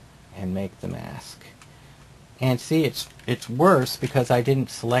selection, and make the mask. And see, it's worse because I didn't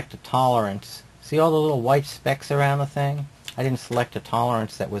select a tolerance. See all the little white specks around the thing? I didn't select a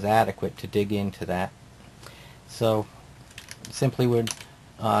tolerance that was adequate to dig into that. So simply would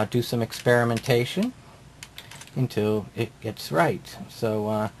do some experimentation until it gets right.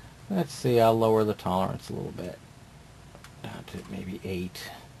 So let's see, I'll lower the tolerance a little bit down to maybe 8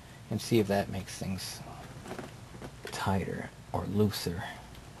 and see if that makes things tighter or looser.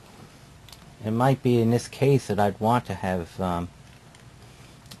 It might be in this case that I'd want to have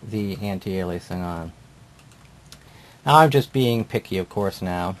the anti-aliasing on. Now I'm just being picky, of course,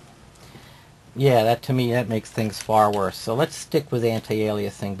 now. Yeah, that to me, that makes things far worse. So let's stick with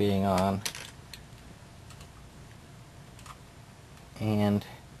anti-aliasing being on. And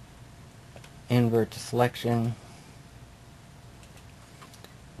invert the selection.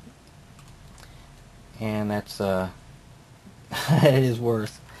 And that's, it is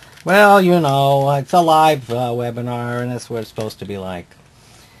worse. Well, you know, it's a live webinar, and that's what it's supposed to be like.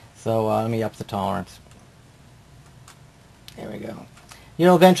 So let me up the tolerance. There we go.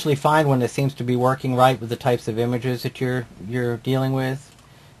 You'll eventually find one that seems to be working right with the types of images that you're dealing with,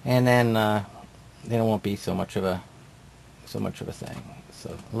 and then it won't be so much of a thing.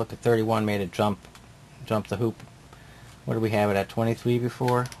 So look at 31 made it jump the hoop. What did we have it at 23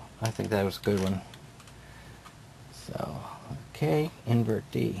 before? I think that was a good one. So okay, invert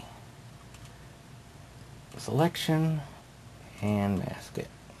D. Selection and mask it.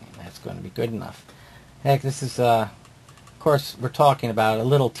 And that's going to be good enough. Heck, this is of course, we're talking about a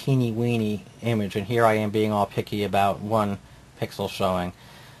little teeny-weeny image, and here I am being all picky about one pixel showing.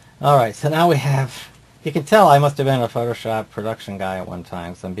 Alright, so now we have, you can tell I must have been a Photoshop production guy at one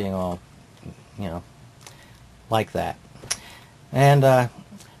time, so I'm being all, you know, like that. And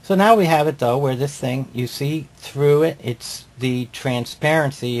so now we have it, though, where this thing, you see through it, it's the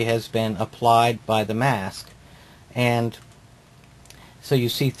transparency has been applied by the mask. And So you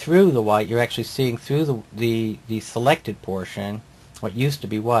see through the white. You're actually seeing through the selected portion, what used to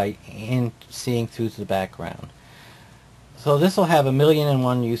be white, and seeing through to the background. So this will have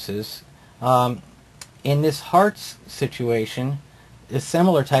 1,000,001 uses. In this hearts situation, a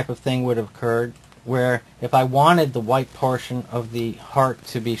similar type of thing would have occurred, where if I wanted the white portion of the heart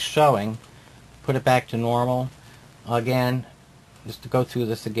to be showing, put it back to normal. Again, just to go through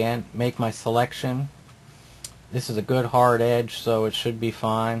this again, make my selection. This is a good hard edge, so it should be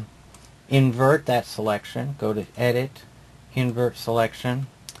fine. Invert that selection, go to Edit, Invert Selection,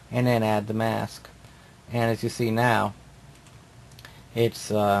 and then add the mask. And as you see now,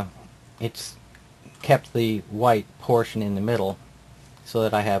 it's kept the white portion in the middle so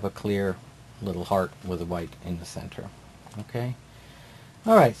that I have a clear little heart with a white in the center. Okay?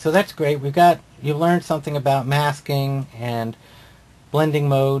 Alright, so that's great. You've learned something about masking and blending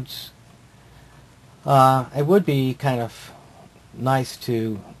modes. It would be kind of nice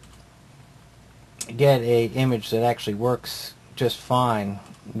to get a image that actually works just fine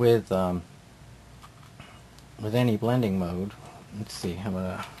with any blending mode. Let's see, I'm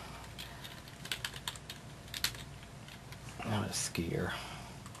gonna skier.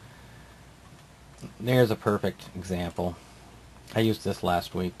 There's a perfect example. I used this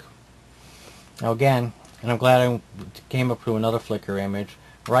last week. Now again, and I'm glad I came up to another Flickr image.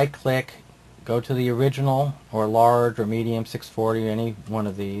 Right click, go to the original or large or medium 640, any one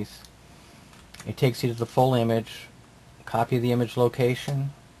of these. It takes you to the full image. Copy the image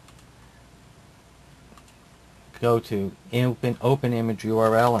location. Go to open image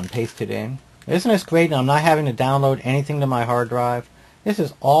URL and paste it in. Isn't this great? And I'm not having to download anything to my hard drive. This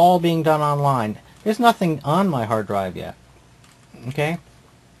is all being done online. There's nothing on my hard drive yet. Okay?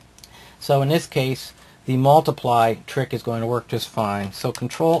 So in this case, the multiply trick is going to work just fine. So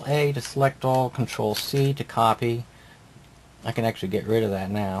Control A to select all, Control C to copy. I can actually get rid of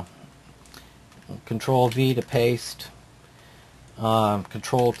that now. Control V to paste.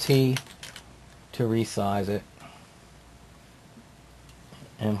 Control T to resize it.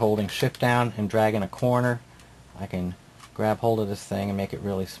 And holding Shift down and dragging a corner, I can grab hold of this thing and make it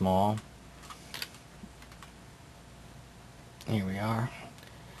really small. Here we are.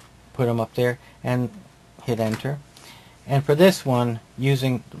 Put them up there and hit enter. And for this one,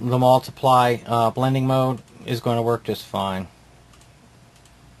 using the multiply blending mode is going to work just fine.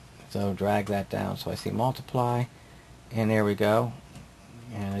 So drag that down so I see multiply, and there we go.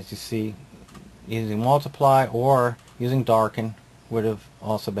 And as you see, using multiply or using darken would have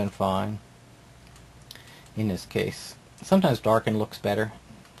also been fine in this case. Sometimes darken looks better,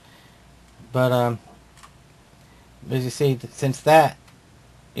 but as you see, since that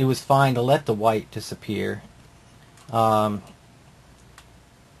it was fine to let the white disappear, I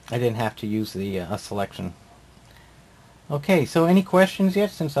didn't have to use the selection. Okay, so any questions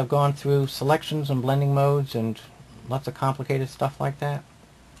yet, since I've gone through selections and blending modes and lots of complicated stuff like that?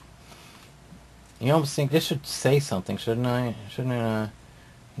 You almost think this should say something, shouldn't I? Shouldn't it?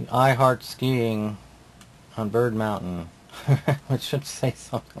 I heart skiing on Bird Mountain. It should say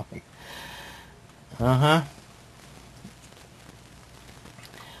something like that.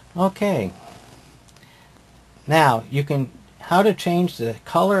 Okay. Now, how to change the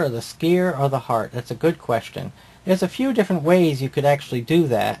color of the skier or the heart? That's a good question. There's a few different ways you could actually do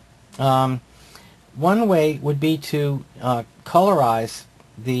that. One way would be to colorize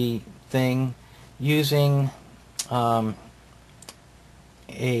the thing using let's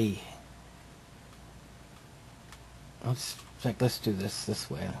do this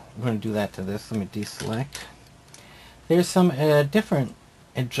way. I'm going to do that to this. Let me deselect. There's some different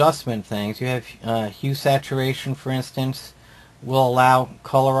adjustment things. You have hue saturation, for instance, will allow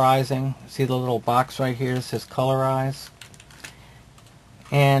colorizing. See the little box right here that says colorize?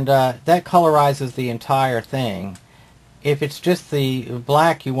 And that colorizes the entire thing. If it's just the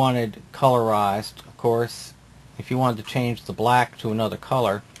black you wanted colorized, of course, if you wanted to change the black to another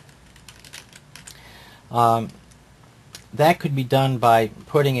color, that could be done by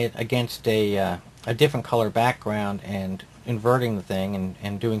putting it against a different color background and inverting the thing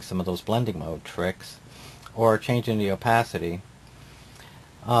and doing some of those blending mode tricks, or changing the opacity.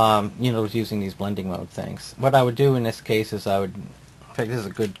 Using these blending mode things. What I would do in this case is in fact, this is a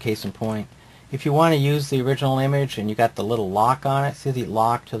good case in point. If you want to use the original image and you got the little lock on it, see the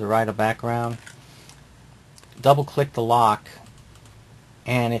lock to the right of background? Double click the lock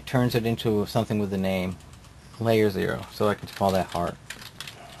and it turns it into something with a name. Layer 0. So I can call that heart.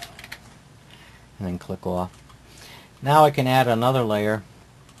 And then click off. Now I can add another layer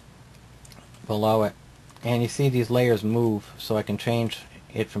below it. And you see these layers move, so I can change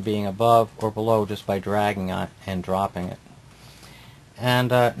it from being above or below just by dragging on it and dropping it. And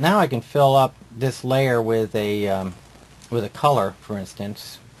now I can fill up this layer with a color, for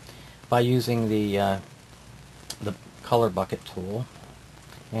instance, by using the color bucket tool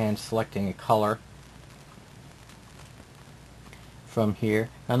and selecting a color from here.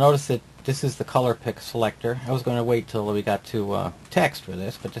 Now notice that this is the color pick selector. I was going to wait till we got to text for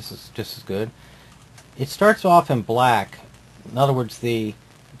this, but this is just as good. It starts off in black. In other words, the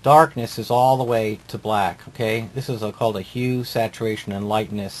darkness is all the way to black. Okay, this is called a hue, saturation, and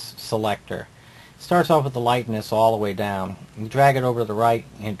lightness selector. It starts off with the lightness all the way down. You drag it over to the right,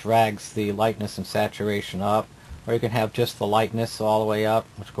 and it drags the lightness and saturation up. Or you can have just the lightness all the way up,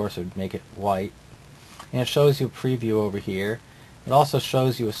 which of course would make it white. And it shows you a preview over here. It also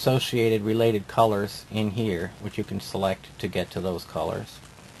shows you associated related colors in here, which you can select to get to those colors.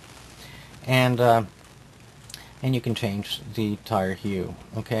 And you can change the entire hue.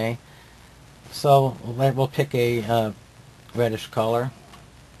 Okay, so we'll pick a reddish color,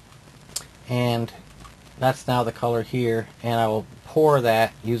 and that's now the color here. And I will pour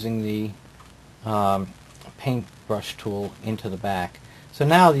that using the paintbrush tool into the back. So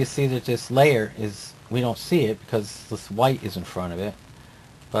now you see that this layer is, we don't see it because this white is in front of it,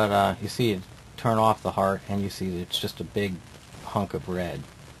 but you see it turn off the heart, and you see that it's just a big hunk of red.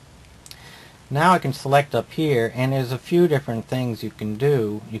 Now I can select up here, and there's a few different things you can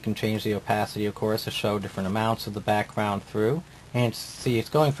do. You can change the opacity, of course, to show different amounts of the background through. And see, it's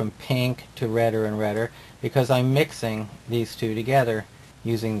going from pink to redder and redder because I'm mixing these two together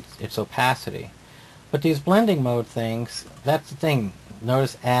using its opacity. But these blending mode things, that's the thing.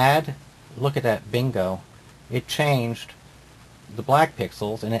 Notice add, look at that, bingo. It changed the black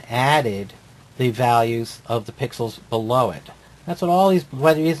pixels and it added the values of the pixels below it. That's what all these,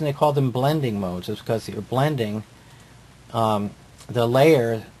 why the reason they call them blending modes is because you're blending the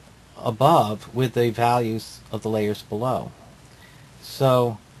layer above with the values of the layers below.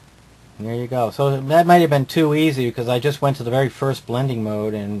 So there you go. So that might have been too easy because I just went to the very first blending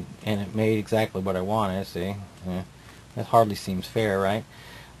mode and it made exactly what I wanted. See, yeah, that hardly seems fair, right?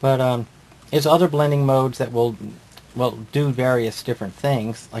 But there's other blending modes that will do various different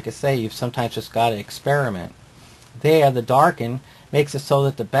things. Like I say, you've sometimes just got to experiment. There, the darken makes it so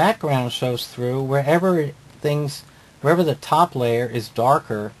that the background shows through wherever the top layer is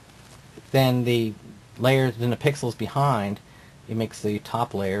darker than the pixels behind. It makes the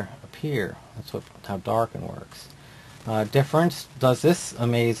top layer appear. That's how darken works. Difference does this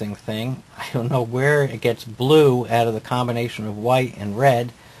amazing thing. I don't know where it gets blue out of the combination of white and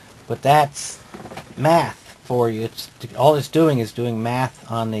red, but that's math for you. All it's doing is doing math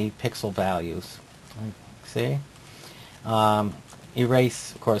on the pixel values. See?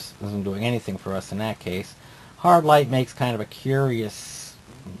 Erase, of course, isn't doing anything for us in that case. Hard light makes kind of a curious,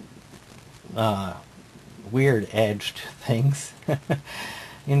 weird edged things.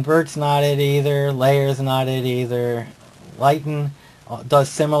 Invert's not it either. Layer's not it either. Lighten does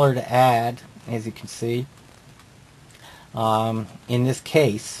similar to add, as you can see. In this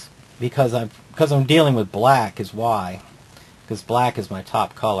case, because I'm dealing with black is why, because black is my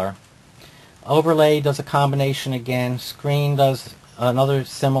top color. Overlay does a combination again. Screen does another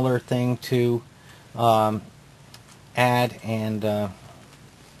similar thing to add and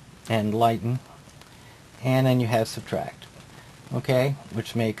lighten. And then you have subtract, okay,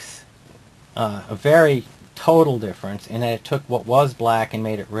 which makes a very total difference in that it took what was black and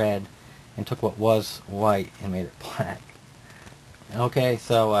made it red, and took what was white and made it black. Okay,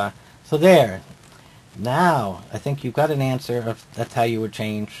 so there. Now I think you've got an answer of that's how you would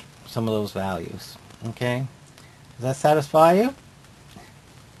change some of those values. Okay, does that satisfy you?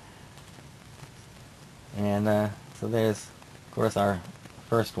 And so there's, of course, our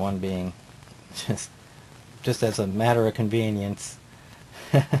first one being just as a matter of convenience.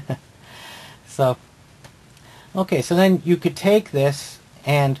 So, okay, so then you could take this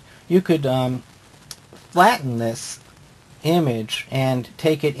and you could flatten this image and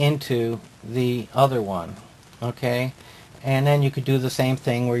take it into the other one, okay? And then you could do the same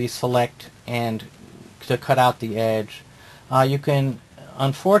thing where you select and to cut out the edge. You can,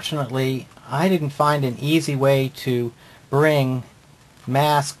 unfortunately, I didn't find an easy way to bring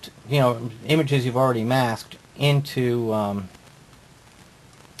masked, images you've already masked into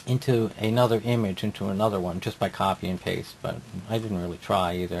another image, into another one, just by copy and paste, but I didn't really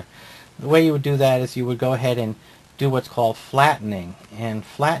try either. The way you would do that is you would go ahead and do what's called flattening, and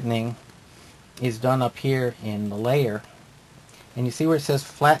flattening is done up here in the layer, and you see where it says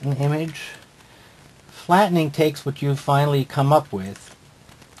flatten image? Flattening takes what you finally come up with,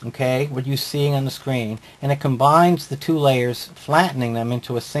 okay, what you're seeing on the screen, and it combines the two layers, flattening them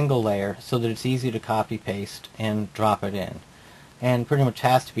into a single layer so that it's easy to copy paste and drop it in. and pretty much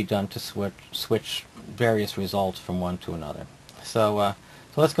has to be done to switch various results from one to another. So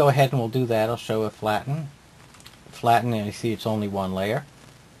let's go ahead and we'll do that. I'll show a flatten, and you see it's only one layer.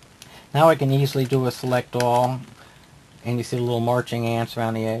 Now I can easily do a select all, and you see the little marching ants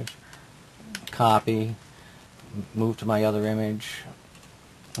around the edge. Copy, move to my other image,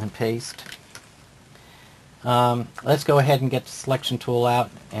 and paste. Let's go ahead and get the selection tool out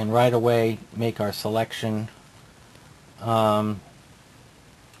and right away make our selection. Let's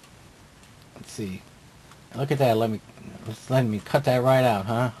see. Look at that. Let me cut that right out,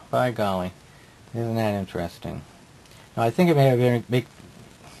 huh? By golly. Isn't that interesting? Now I think it may have been a big...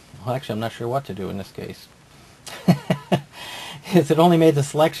 Well, actually, I'm not sure what to do in this case. Because it only made the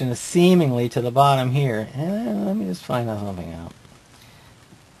selection seemingly to the bottom here. Let me just find something out.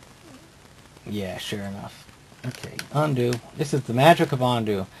 Yeah, sure enough. Okay, undo. This is the magic of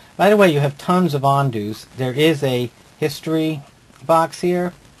undo. By the way, you have tons of undos. There is a history box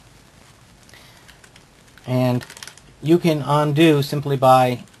here. And you can undo simply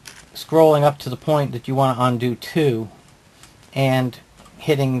by scrolling up to the point that you want to undo to and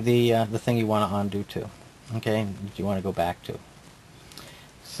hitting the thing you want to undo to. Okay, that you want to go back to.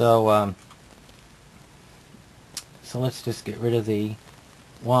 So, so let's just get rid of the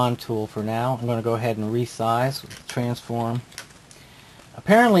wand tool for now. I'm going to go ahead and resize with transform.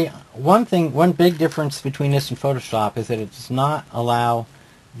 Apparently, one big difference between this and Photoshop is that it does not allow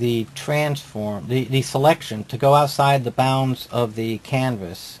the the selection to go outside the bounds of the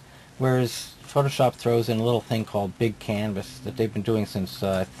canvas, whereas Photoshop throws in a little thing called Big Canvas that they've been doing since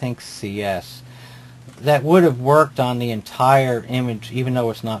I think CS. That would have worked on the entire image, even though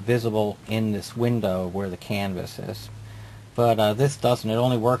it's not visible in this window where the canvas is. But this doesn't. It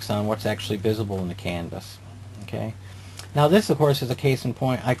only works on what's actually visible in the canvas. Okay. Now this, of course, is a case in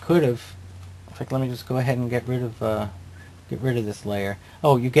point. I could have. In fact, let me just go ahead and get rid of this layer.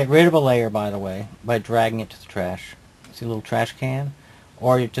 Oh, you get rid of a layer, by the way, by dragging it to the trash. See a little trash can,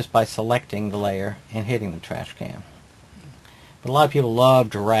 or just by selecting the layer and hitting the trash can. But a lot of people love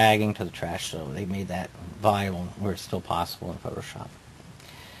dragging to the trash, so they made that viable where it's still possible in Photoshop.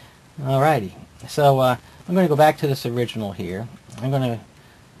 Alrighty, so I'm going to go back to this original here. I'm going to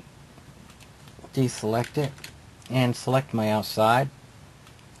deselect it and select my outside.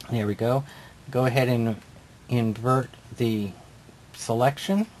 There we go. Go ahead and invert the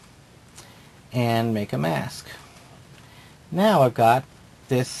selection and make a mask. Now I've got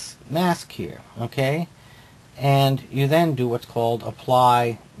this mask here, okay? And you then do what's called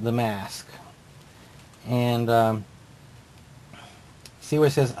apply the mask. And see where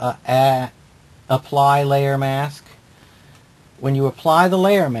it says apply layer mask? When you apply the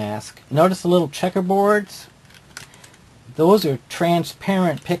layer mask, notice the little checkerboards? Those are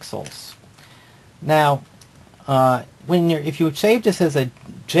transparent pixels. Now, if you save this as a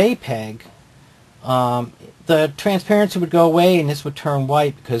JPEG, the transparency would go away and this would turn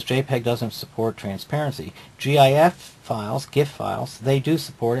white because JPEG doesn't support transparency. GIF files, GIF files, they do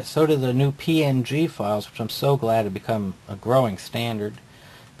support it. So do the new PNG files, which I'm so glad have become a growing standard.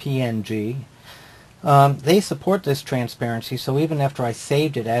 PNG. They support this transparency, so even after I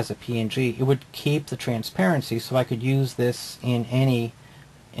saved it as a PNG, it would keep the transparency, so I could use this in any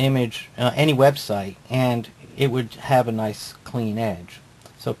image, any website, and it would have a nice clean edge.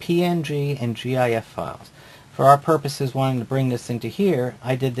 So PNG and GIF files. For our purposes, wanting to bring this into here,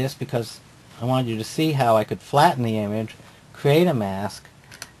 I did this because I wanted you to see how I could flatten the image, create a mask,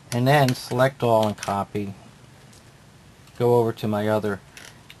 and then select all and copy, go over to my other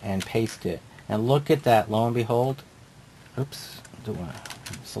and paste it. And look at that, lo and behold, oops,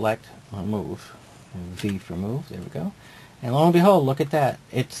 select, move, V for move, there we go. And lo and behold, look at that,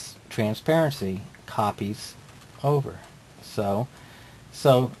 it's transparency copies over. So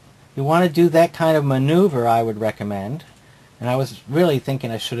you want to do that kind of maneuver, I would recommend. And I was really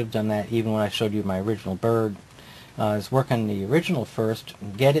thinking I should have done that even when I showed you my original bird. Is work on the original first,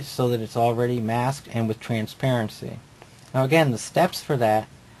 get it so that it's already masked and with transparency. Now again, the steps for that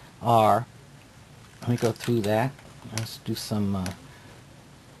are, let me go through that. Let's do some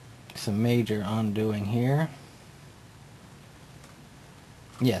major undoing here.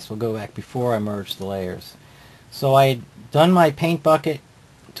 Yes, we'll go back before I merge the layers. So I had done my paint bucket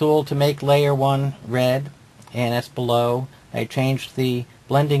tool to make layer 1 red, and that's below. I changed the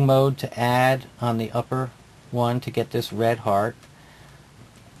blending mode to add on the upper one to get this red heart.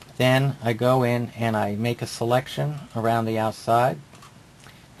 Then I go in and I make a selection around the outside.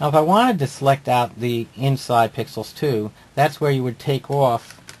 Now if I wanted to select out the inside pixels too, that's where you would take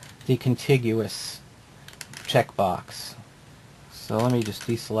off the contiguous checkbox. So let me just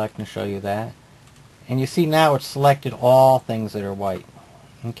deselect and show you that. And you see now it's selected all things that are white.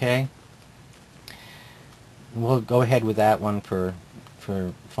 Okay? We'll go ahead with that one for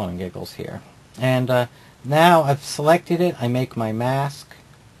fun and giggles here. And now I've selected it. I make my mask.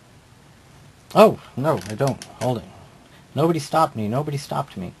 Oh, no, I don't. Hold it. Nobody stopped me. Nobody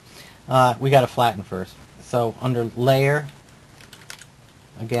stopped me. We got to flatten first. So under Layer,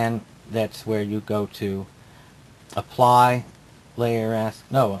 again, that's where you go to Apply, Layer, Mask.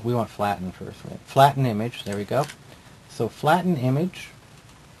 No, we want Flatten first. Right? Flatten Image. There we go. So Flatten Image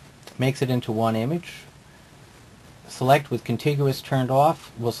makes it into one image. Select with Contiguous turned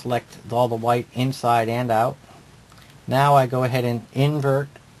off. We'll select all the white inside and out. Now I go ahead and invert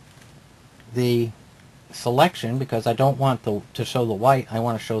the selection because I don't want to show the white. I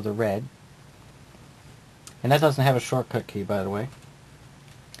want to show the red. And that doesn't have a shortcut key, by the way.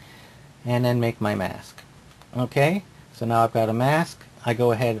 And then make my mask. Okay, so now I've got a mask. I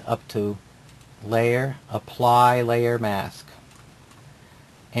go ahead up to Layer, Apply, Layer, Mask.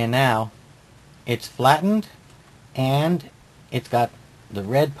 And now it's flattened and it's got the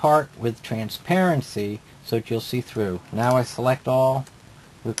red part with transparency so that you'll see through. Now I select all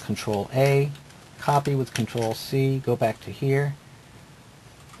with Control A, copy with Control C, go back to here.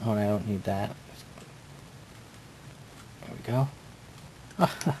 Oh, I don't need that. There we go.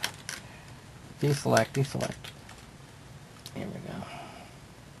 Deselect, deselect. Here we go.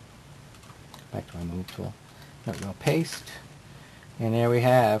 Back to my move tool. There we go. Paste. And there we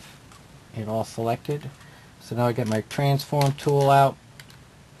have it all selected. So now I get my transform tool out,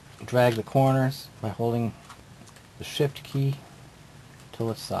 drag the corners by holding the shift key till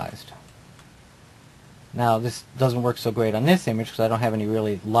it's sized. Now this doesn't work so great on this image because I don't have any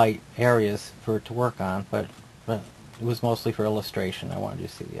really light areas for it to work on, but it was mostly for illustration. I wanted you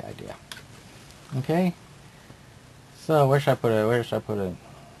to see the idea. Okay, so where should I put it? Where should I put it?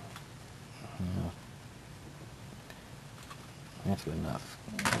 That's good enough.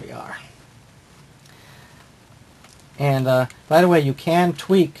 There we are. And by the way, you can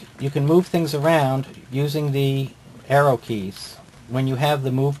tweak, you can move things around using the arrow keys. When you have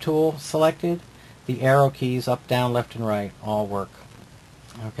the move tool selected, the arrow keys up, down, left, and right all work.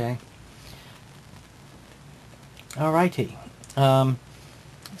 Okay? Alrighty.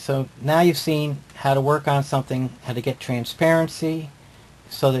 So now you've seen how to work on something, how to get transparency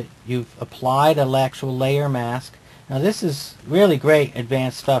so that you've applied an actual layer mask. Now this is really great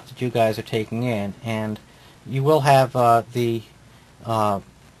advanced stuff that you guys are taking in, and you will have the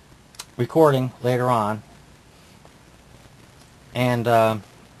recording later on, and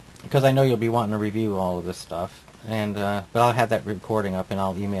because I know you'll be wanting to review all of this stuff, and but I'll have that recording up and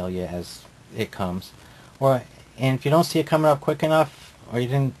I'll email you as it comes. And if you don't see it coming up quick enough, or you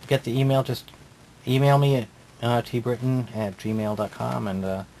didn't get the email, just email me at tbritton@gmail.com, and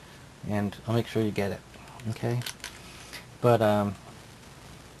I'll make sure you get it. Okay. But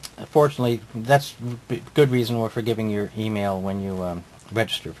fortunately, that's good reason for giving your email when you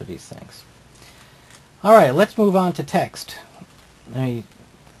register for these things. All right, let's move on to text. Let me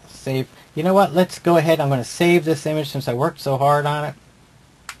save. You know what? Let's go ahead. I'm going to save this image since I worked so hard on it.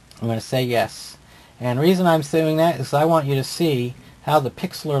 I'm going to say yes. And the reason I'm doing that is I want you to see how the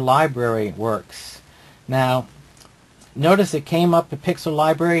Pixlr library works. Now, notice it came up at Pixlr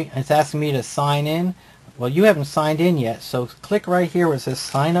library and it's asking me to sign in. Well, you haven't signed in yet, so click right here where it says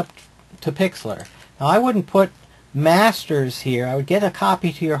sign up to Pixlr. Now, I wouldn't put masters here. I would get a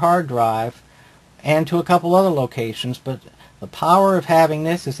copy to your hard drive and to a couple other locations, but the power of having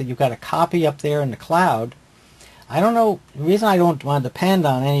this is that you've got a copy up there in the cloud. I don't know, the reason I don't want to depend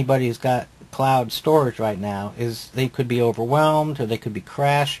on anybody who's got cloud storage right now is they could be overwhelmed or they could be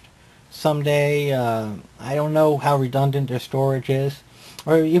crashed someday. I don't know how redundant their storage is,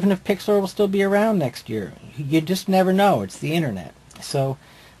 or even if Pixlr will still be around next year. You just never know. It's the internet. So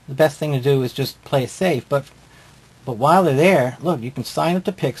the best thing to do is just play it safe. But while they're there, look, you can sign up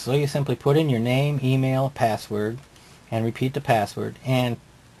to Pixlr. You simply put in your name, email, password, and repeat the password, and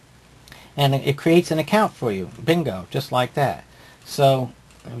it creates an account for you. Bingo, just like that. So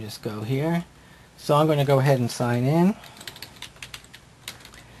let me just go here. So I'm going to go ahead and sign in.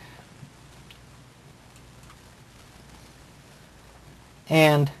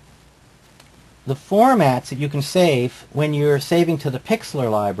 And the formats that you can save when you're saving to the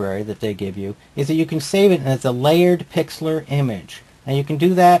Pixlr library that they give you is that you can save it as a layered Pixlr image. And you can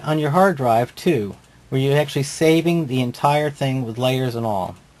do that on your hard drive too, where you're actually saving the entire thing with layers and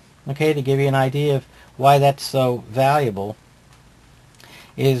all. Okay, to give you an idea of why that's so valuable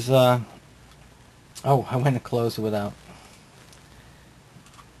is, oh, I went to close it without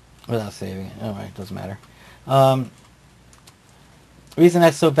saving it. Alright, doesn't matter. The reason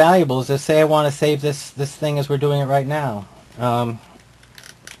that's so valuable is to say I want to save this thing as we're doing it right now.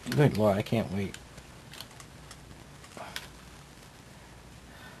 Good Lord, I can't wait.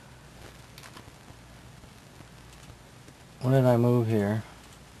 What did I move here?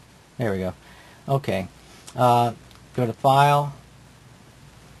 There we go. Okay. Go to File,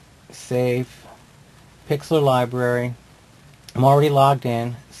 Save, Pixlr Library. I'm already logged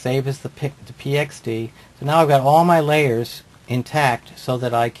in. Save as the PXD. So now I've got all my layers intact so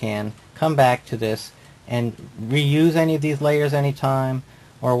that I can come back to this and reuse any of these layers anytime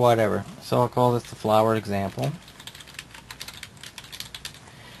or whatever. So I'll call this the flower example.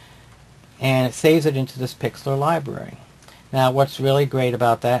 And it saves it into this Pixlr library. Now what's really great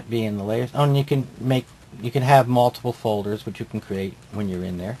about that being the layers, and you can have multiple folders which you can create when you're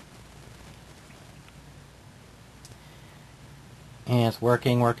in there. And it's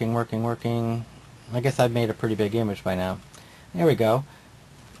working. I guess I've made a pretty big image by now. There we go.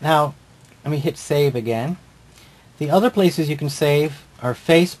 Now, let me hit save again. The other places you can save are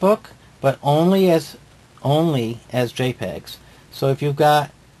Facebook, but only as JPEGs. So if you've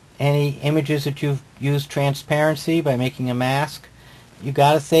got any images that you've used transparency by making a mask, you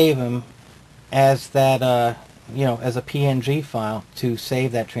got to save them as that, as a PNG file to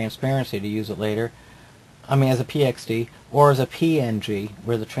save that transparency to use it later. I mean, as a PXD or as a PNG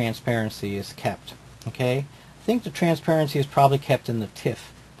where the transparency is kept. Okay, I think the transparency is probably kept in the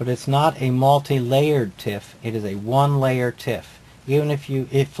TIFF, but it's not a multi-layered TIFF. It is a one-layer TIFF. Even if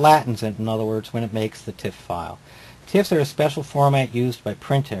it flattens it, in other words, when it makes the TIFF file. TIFFs are a special format used by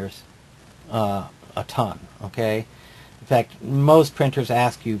printers a ton. Okay, in fact, most printers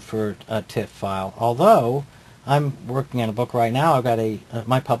ask you for a TIFF file. Although I'm working on a book right now, I've got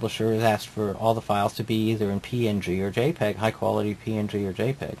my publisher has asked for all the files to be either in PNG or JPEG, high quality PNG or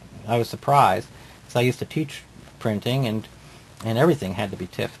JPEG. I was surprised because I used to teach printing and everything had to be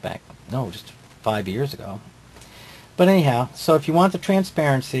TIFF back, just 5 years ago. But anyhow, so if you want the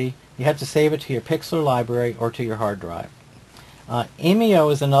transparency, you have to save it to your Pixlr library or to your hard drive.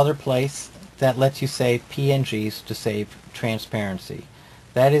 Imeo is another place that lets you save PNGs to save transparency.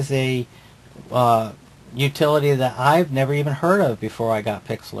 That is a utility that I've never even heard of before I got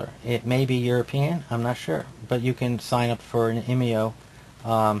Pixlr. It may be European, I'm not sure, but you can sign up for an Imeo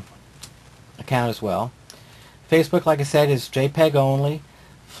account as well. Facebook, like I said, is JPEG only.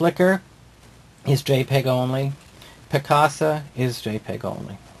 Flickr is JPEG only. Picasa is JPEG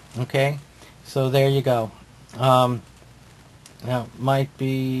only. Okay, so there you go. Now it might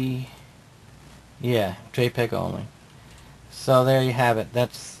be, yeah, JPEG only. So there you have it.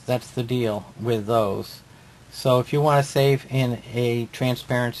 That's the deal with those. So if you want to save in a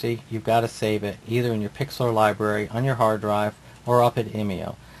transparency, you've got to save it either in your Pixlr library, on your hard drive, or up at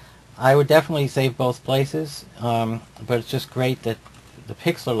Imeo. I would definitely save both places, but it's just great that the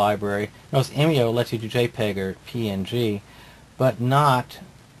Pixlr library, notice Imeo lets you do JPEG or PNG, but not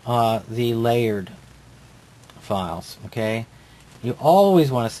the layered files. Okay, you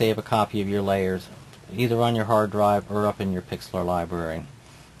always want to save a copy of your layers either on your hard drive or up in your Pixlr library,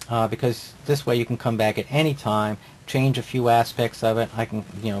 because this way you can come back at any time, change a few aspects of it. I can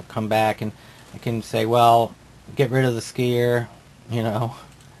come back and I can say, well, get rid of the skier.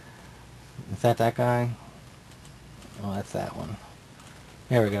 Is that guy? Oh, that's that one.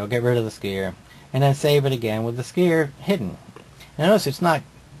 There we go, get rid of the skier, and then save it again with the skier hidden. Now notice it's not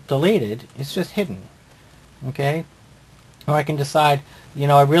deleted, it's just hidden. Okay, or I can decide,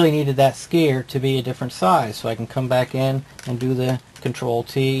 I really needed that skier to be a different size, so I can come back in and do the Control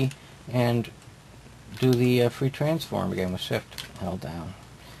T and do the free transform again with Shift held down.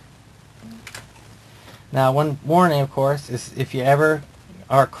 Now one warning, of course, is if you ever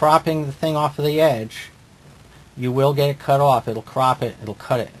are cropping the thing off of the edge, you will get it cut off. It'll crop it, it'll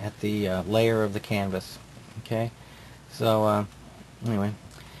cut it at the layer of the canvas. Okay, so anyway,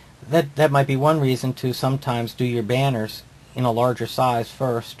 that might be one reason to sometimes do your banners in a larger size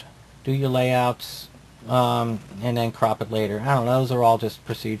first, do your layouts, and then crop it later. I don't know, those are all just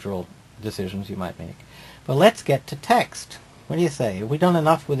procedural decisions you might make. But let's get to text. What do you say? Have we done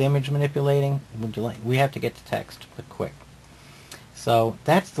enough with image manipulating? We have to get to text, but quick. So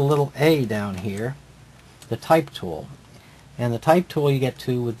that's the little A down here, the type tool. And the type tool you get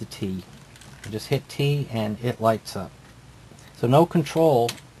to with the T. You just hit T and it lights up. So no control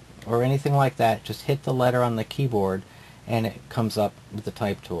or anything like that, just hit the letter on the keyboard and it comes up with the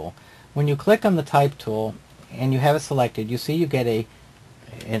type tool. When you click on the type tool and you have it selected, you see you get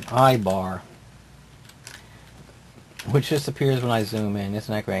an I bar, which just appears when I zoom in.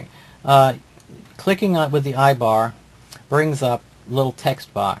 Isn't that great? Clicking on with the I bar brings up a little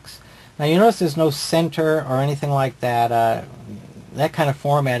text box. Now you notice there's no center or anything like that. that kind of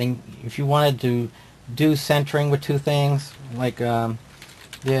formatting, if you wanted to do centering with two things, like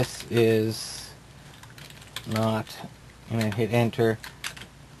this is not, and then hit enter,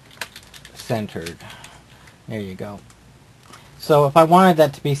 centered. There you go. So if I wanted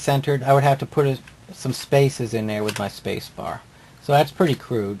that to be centered, I would have to put some spaces in there with my space bar. So that's pretty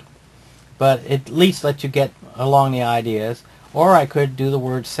crude, but it at least lets you get along the ideas. Or I could do the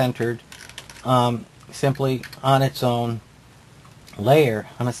word centered simply on its own layer,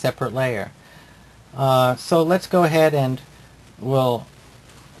 on a separate layer. So let's go ahead and we'll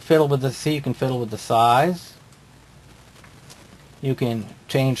fiddle with the, see, you can fiddle with the size. You can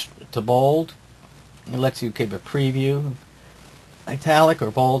change to bold. It lets you give a preview, italic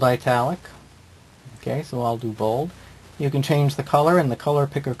or bold italic. Okay, so I'll do bold. You can change the color, and the color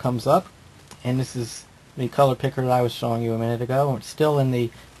picker comes up, and this is the color picker that I was showing you a minute ago. It's still in the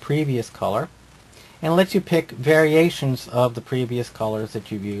previous color, and it lets you pick variations of the previous colors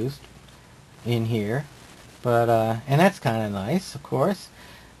that you've used in here. But and that's kind of nice, of course.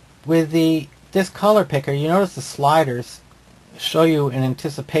 With this color picker, you notice the sliders show you an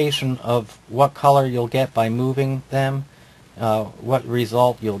anticipation of what color you'll get by moving them, what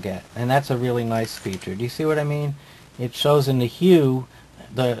result you'll get, and that's a really nice feature. Do you see what I mean? It shows in the hue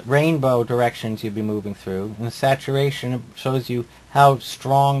the rainbow directions you'd be moving through. In the saturation, it shows you how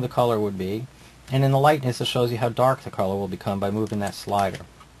strong the color would be, and in the lightness, it shows you how dark the color will become by moving that slider.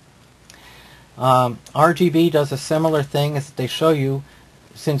 RGB does a similar thing, as they show you,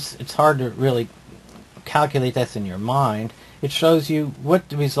 since it's hard to really calculate this in your mind. It shows you what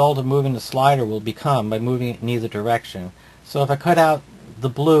the result of moving the slider will become by moving it in either direction. So if I cut out the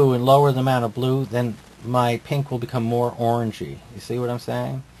blue and lower the amount of blue, then my pink will become more orangey. You see what I'm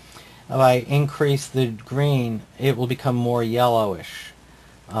saying? If I increase the green, it will become more yellowish.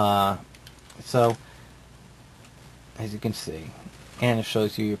 So, as you can see, and it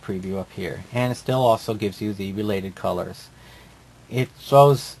shows you your preview up here. And it still also gives you the related colors. It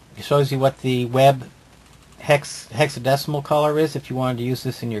shows you what the web hexadecimal color is, if you wanted to use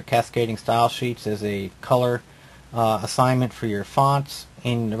this in your cascading style sheets as a color assignment for your fonts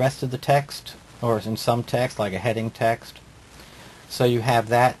in the rest of the text, or in some text like a heading text. So you have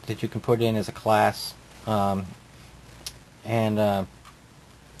that you can put in as a class, and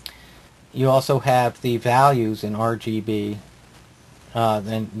you also have the values in RGB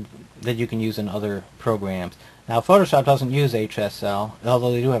that you can use in other programs. Now Photoshop doesn't use HSL,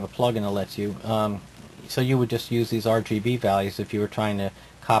 although they do have a plugin that lets you. So you would just use these RGB values if you were trying to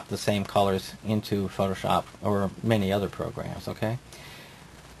copy the same colors into Photoshop or many other programs, okay?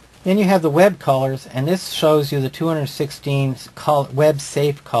 Then you have the web colors, and this shows you the 216 web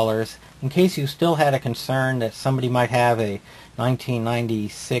safe colors in case you still had a concern that somebody might have a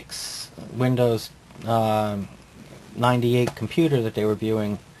 1996 Windows 98 computer that they were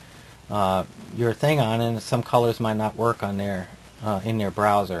viewing your thing on, and some colors might not work on their in their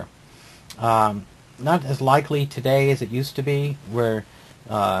browser. Not as likely today as it used to be, where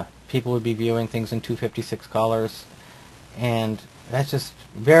people would be viewing things in 256 colors, and that's just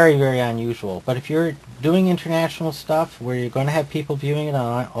very, very unusual. But if you're doing international stuff where you're going to have people viewing it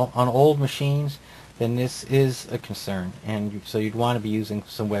on old machines, then this is a concern, and so you'd want to be using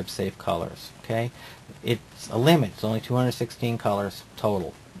some web safe colors. Okay, it's a limit; it's only 216 colors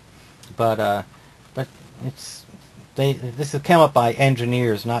total, but this has come up by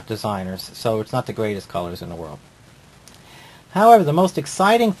engineers, not designers, so it's not the greatest colors in the world. However, the most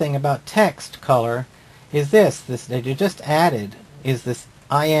exciting thing about text color is this that you just added is this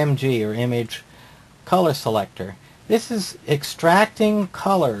IMG, or image color selector. This is extracting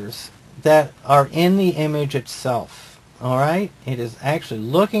colors that are in the image itself. Alright? It is actually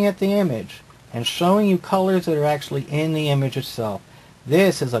looking at the image and showing you colors that are actually in the image itself.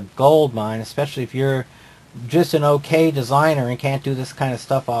 This is a gold mine, especially if you're just an okay designer and can't do this kind of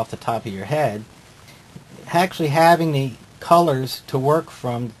stuff off the top of your head. Actually having the colors to work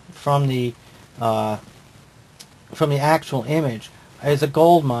from the actual image is a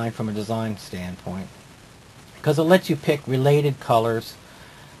gold mine from a design standpoint, because it lets you pick related colors,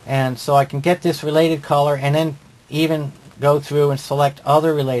 and so I can get this related color and then even go through and select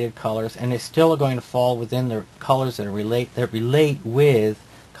other related colors, and they still are going to fall within the colors that relate with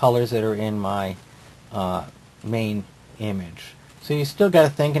colors that are in my main image. So you still got to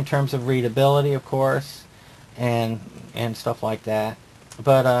think in terms of readability, of course, and stuff like that.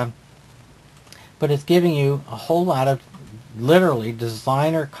 But it's giving you a whole lot of literally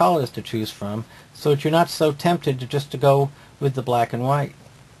designer colors to choose from, so that you're not so tempted to go with the black and white,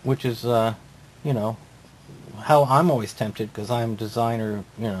 which is you know, how I'm always tempted, because I'm a designer,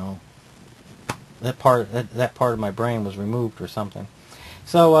 you know, that part of my brain was removed or something.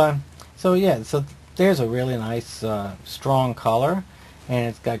 So yeah, so there's a really nice strong color, and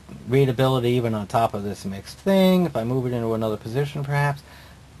it's got readability even on top of this mixed thing. If I move it into another position, perhaps.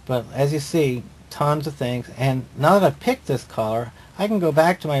 But as you see, tons of things. And now that I've picked this color, I can go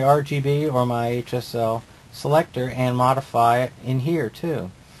back to my RGB or my HSL selector and modify it in here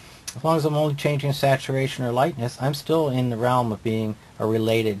too. As long as I'm only changing saturation or lightness, I'm still in the realm of being a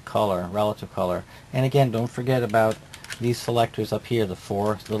related color, relative color. And again, don't forget about these selectors up here, the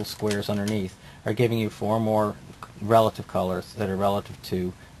 4 little squares underneath, are giving you 4 more relative colors that are relative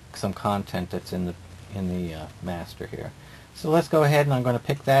to some content that's in the master here. So let's go ahead, and I'm going to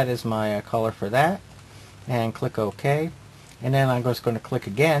pick that as my color for that, and click OK. And then I'm just going to click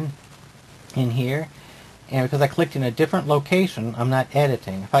again in here, and because I clicked in a different location, I'm not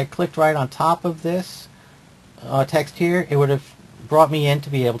editing. If I clicked right on top of this text here, it would have brought me in to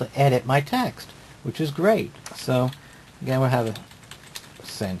be able to edit my text, which is great. So again, we'll have it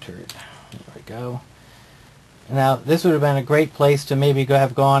centered. There we go. Now this would have been a great place to maybe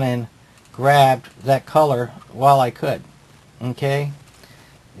have gone and grabbed that color while I could. Okay,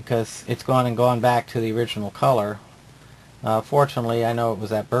 because it's gone back to the original color. Fortunately, I know it was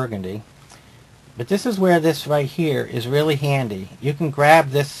that burgundy. But this is where this right here is really handy. You can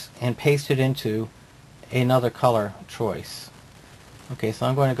grab this and paste it into another color choice. Okay, so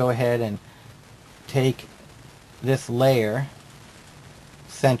I'm going to go ahead and take this layer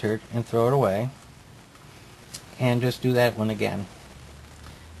centered and throw it away, and just do that one again.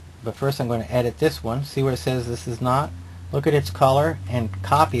 But first I'm going to edit this one. See where it says this is not? Look at its color and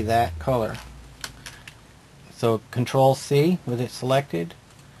copy that color. So Control C with it selected,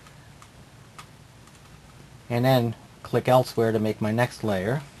 and then click elsewhere to make my next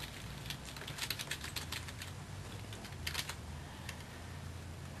layer.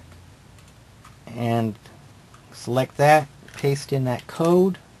 And select that, paste in that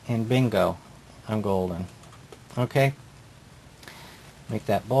code, and bingo, I'm golden. Okay, make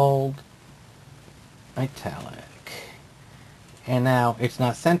that bold, italic. And now it's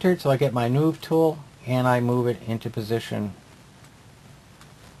not centered, so I get my move tool and I move it into position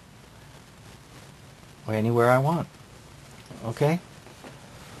anywhere I want. Okay?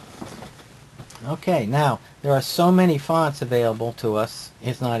 Okay, now there are so many fonts available to us,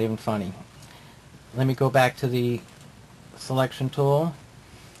 it's not even funny. Let me go back to the selection tool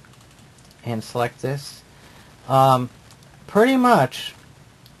and select this. Pretty much,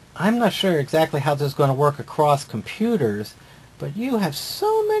 I'm not sure exactly how this is going to work across computers, but you have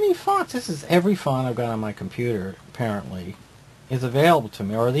so many fonts. This is every font I've got on my computer, apparently, is available to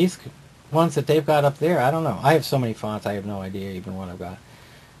me. Or these ones that they've got up there, I don't know. I have so many fonts, I have no idea even what I've got.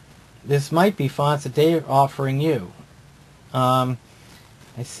 This might be fonts that they're offering you. I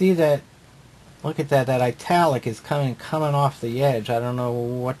see that, look at that, that italic is coming off the edge. I don't know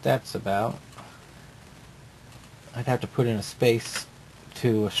what that's about. I'd have to put in a space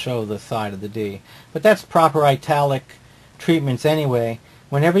to show the side of the D. But that's proper italic treatments anyway.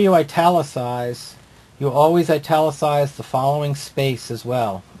 Whenever you italicize, you always italicize the following space as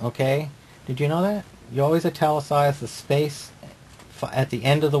well. Okay? Did you know that? You always italicize the space at the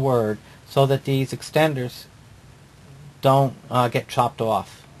end of the word so that these extenders don't get chopped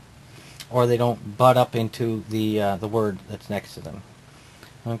off, or they don't butt up into the word that's next to them.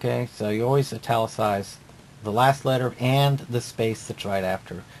 Okay? So you always italicize the last letter and the space that's right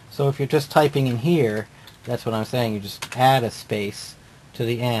after. So if you're just typing in here, that's what I'm saying, you just add a space to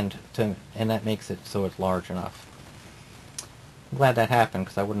the end, and that makes it so it's large enough. I'm glad that happened,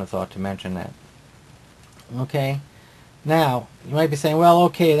 because I wouldn't have thought to mention that. Okay, now you might be saying, well,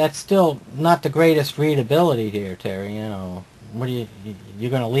 okay, that's still not the greatest readability here, Terry. You know, what are you're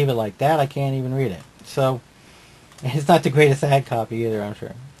going to leave it like that? I can't even read it. So it's not the greatest ad copy either, I'm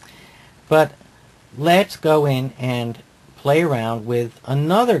sure. But let's go in and play around with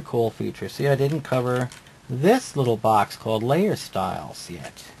another cool feature. See, I didn't cover this little box called Layer Styles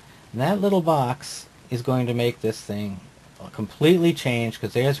yet. And that little box is going to make this thing completely change,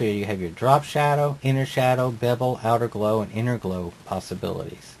 because there's where you have your drop shadow, inner shadow, bevel, outer glow, and inner glow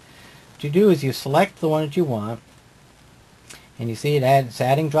possibilities. What you do is you select the one that you want, and you see it's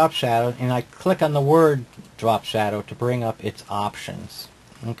adding drop shadow, and I click on the word drop shadow to bring up its options.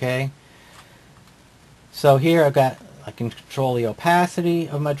 Okay? So here I can control the opacity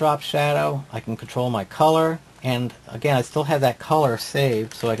of my drop shadow, I can control my color, and again I still have that color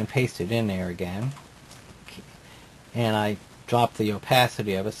saved so I can paste it in there again. And I drop the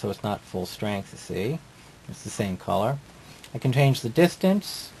opacity of it so it's not full strength, you see. It's the same color. I can change the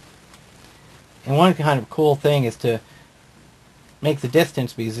distance, and one kind of cool thing is to make the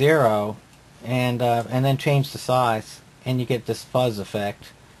distance be 0 and then change the size, and you get this fuzz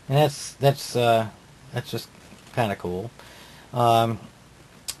effect, and that's just kind of cool. You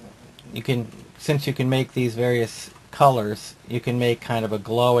can, since you can make these various colors, you can make kind of a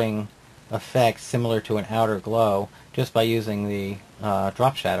glowing effect similar to an outer glow just by using the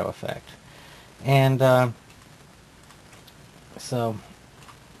drop shadow effect. And and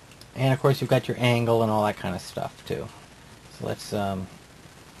of course you've got your angle and all that kind of stuff too. So let's here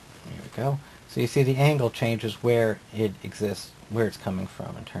we go. So you see the angle changes where it exists, where it's coming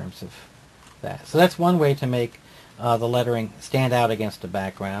from in terms of that. So that's one way to make the lettering stand out against the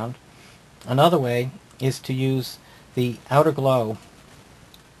background. Another way is to use the outer glow.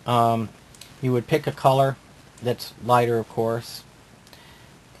 You would pick a color that's lighter, of course,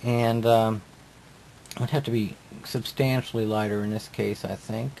 and it would have to be substantially lighter in this case, I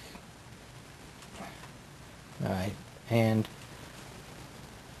think. Alright, and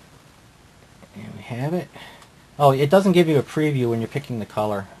we have it. Oh, it doesn't give you a preview when you're picking the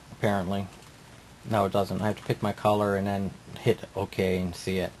color, apparently. No, it doesn't. I have to pick my color and then hit OK and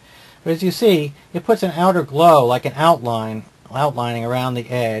see it. But as you see, it puts an outer glow, like an outlining around the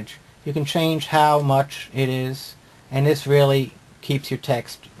edge. You can change how much it is, and this really keeps your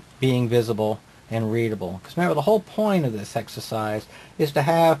text being visible and readable. Because remember, the whole point of this exercise is to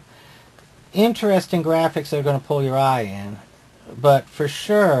have interesting graphics that are going to pull your eye in. But for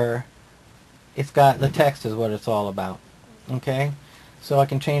sure, it's got the text is what it's all about. Okay? So I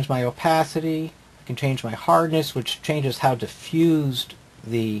can change my opacity, I can change my hardness, which changes how diffused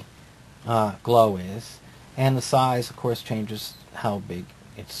the glow is, and the size, of course, changes how big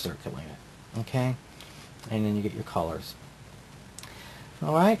it's circulated. Okay? And then you get your colors.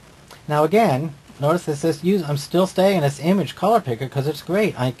 Alright? Now again, notice this says use. I'm still staying in this image color picker because it's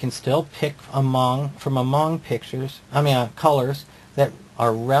great. I can still pick from among pictures, colors that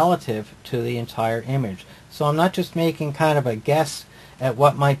are relative to the entire image. So I'm not just making kind of a guess at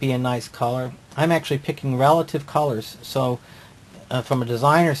what might be a nice color. I'm actually picking relative colors. So from a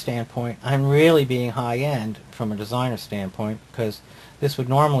designer standpoint, I'm really being high-end from a designer standpoint, because this would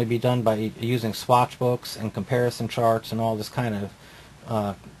normally be done by using swatch books and comparison charts and all this kind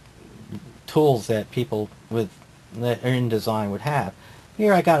of tools that people that are in design would have.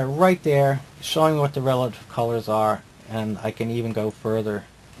 Here I got it right there, showing what the relative colors are, and I can even go further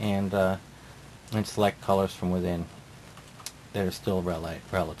and select colors from within that are still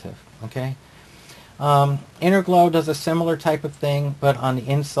relative. Okay. Inner glow does a similar type of thing, but on the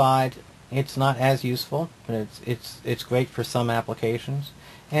inside it's not as useful, but it's great for some applications.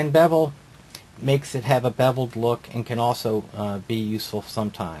 And bevel makes it have a beveled look and can also be useful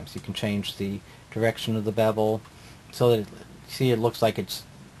sometimes. You can change the direction of the bevel so that it looks like it's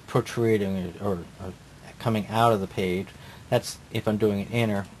protruding or coming out of the page. That's if I'm doing an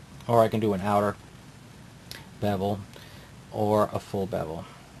inner, or I can do an outer bevel or a full bevel.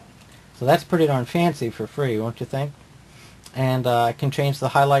 So that's pretty darn fancy for free, won't you think? And I can change the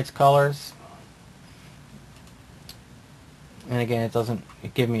highlights colors. And again, it doesn't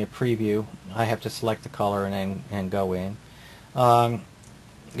give me a preview. I have to select the color and go in.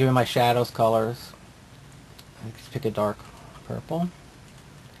 Give me my shadows colors. Let's pick a dark purple.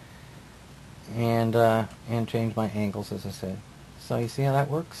 And change my angles, as I said. So you see how that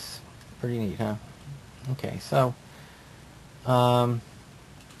works? Pretty neat, huh? Okay, so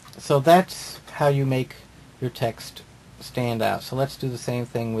that's how you make your text stand out. So let's do the same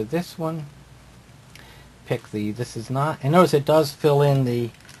thing with this one. Pick this is not, and notice it does fill in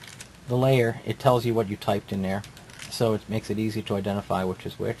the layer. It tells you what you typed in there, so it makes it easy to identify which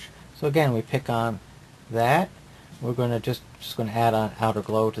is which. So again, we pick on that. We're going to just going to add on outer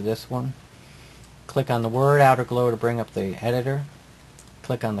glow to this one. Click on the word outer glow to bring up the editor.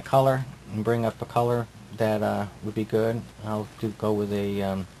 Click on the color and bring up a color that would be good. I'll go with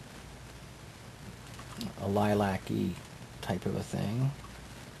a lilac-y type of a thing.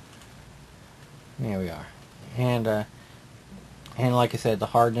 There we are. And like I said, the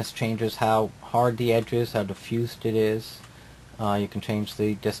hardness changes how hard the edge is, how diffused it is. You can change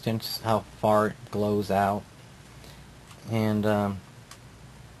the distance, how far it glows out. And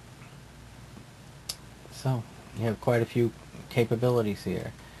so you have quite a few capabilities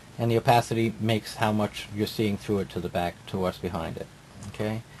here. And the opacity makes how much you're seeing through it to the back, to what's behind it.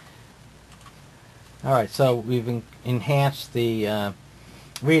 Okay? Alright, so we've enhanced the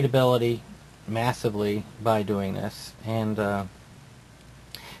readability massively by doing this. And now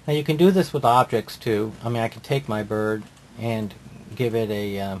you can do this with objects too. I mean, I can take my bird and give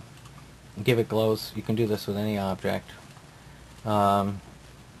it glows. You can do this with any object. So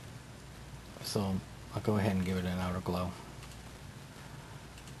I'll go ahead and give it an outer glow.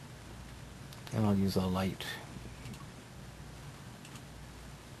 And I'll use a light.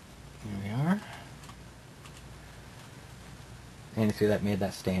 Here we are. And you see that made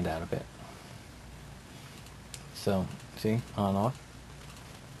that stand out a bit. So, see, on, off.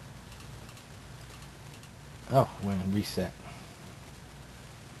 Oh, when reset.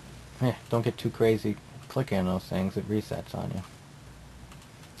 Yeah, don't get too crazy clicking on those things, it resets on you.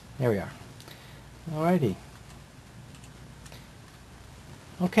 There we are. Alrighty.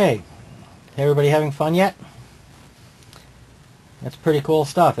 Okay, everybody having fun yet? That's pretty cool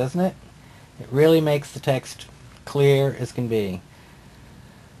stuff, isn't it? It really makes the text clear as can be.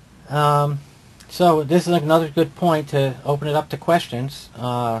 So this is another good point to open it up to questions.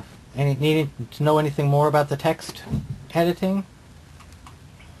 Needing to know anything more about the text editing?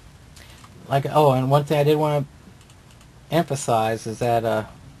 And one thing I did want to emphasize is that I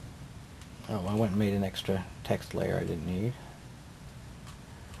went and made an extra text layer I didn't need.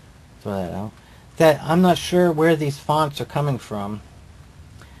 Throw that out. That I'm not sure where these fonts are coming from.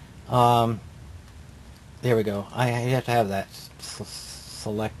 There we go. I have to have that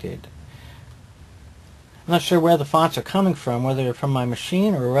selected. I'm not sure where the fonts are coming from, whether they're from my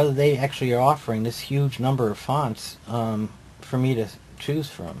machine or whether they actually are offering this huge number of fonts for me to choose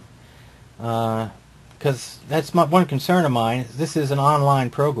from. Because that's one concern of mine. This is an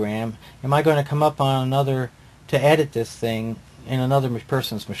online program. Am I going to come up on to edit this thing in another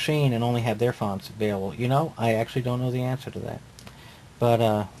person's machine and only have their fonts available? You know, I actually don't know the answer to that.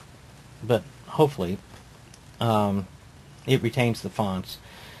 But hopefully it retains the fonts.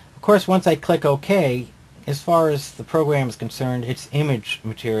 Of course, once I click OK, as far as the program is concerned, it's image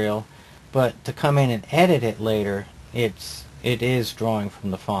material, but to come in and edit it later, it is drawing from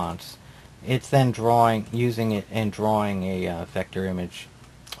the fonts. It's then using it and drawing a vector image,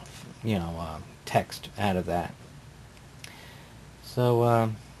 text out of that.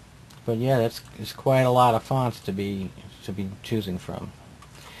 So, but yeah, it's quite a lot of fonts to be choosing from.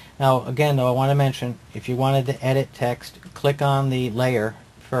 Now, again, though, I want to mention, if you wanted to edit text, click on the layer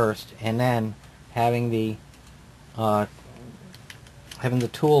first, and then having the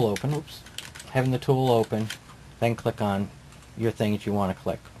tool open. Oops, having the tool open, then click on your thing that you want to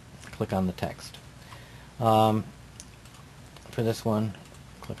click. Click on the text. For this one,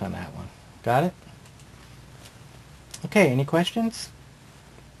 click on that one. Got it? Okay, any questions?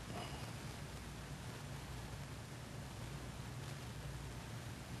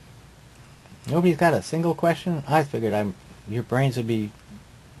 Nobody's got a single question? I figured your brains would be...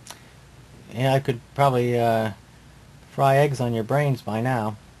 Yeah, I could probably fry eggs on your brains by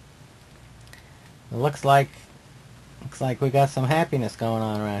now. It looks like we got some happiness going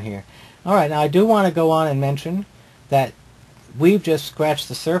on around here. Alright, now I do want to go on and mention that we've just scratched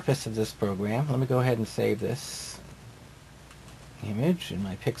the surface of this program. Let me go ahead and save this image in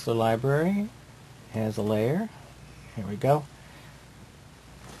my Pixlr library as a layer. Here we go.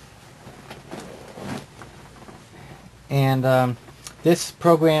 And this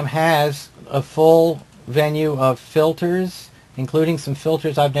program has a full venue of filters, including some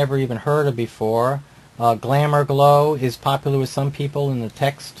filters I've never even heard of before. Glamour Glow is popular with some people in the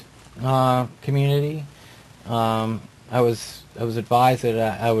text community. I was advised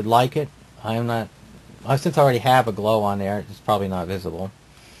that I would like it. I'm not. Since I already have a glow on there, it's probably not visible.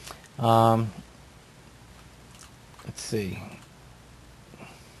 Let's see.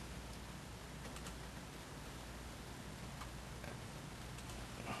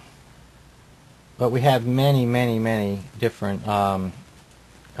 But we have many, many, many different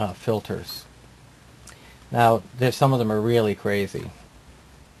filters. Now, some of them are really crazy.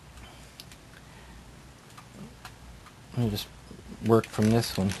 Let me just work from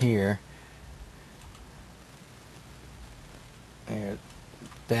this one here.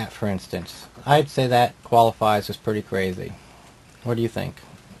 That, for instance. I'd say that qualifies as pretty crazy. What do you think?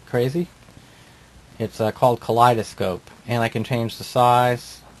 Crazy? It's called Kaleidoscope. And I can change the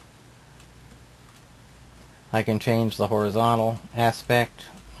size. I can change the horizontal aspect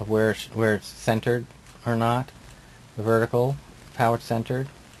of where it's centered or not, the vertical, how it's centered,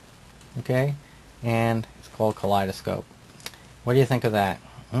 okay, and it's called Kaleidoscope. What do you think of that?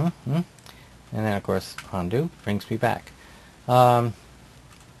 Mm-hmm. And then, of course, undo brings me back. A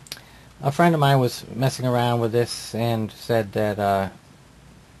friend of mine was messing around with this and said that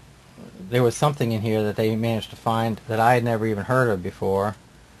there was something in here that they managed to find that I had never even heard of before.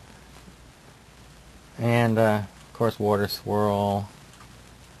 And, of course, water swirl.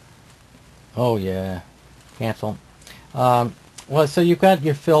 Oh, yeah. Cancel. Well, so you've got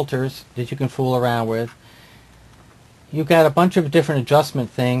your filters that you can fool around with. You've got a bunch of different adjustment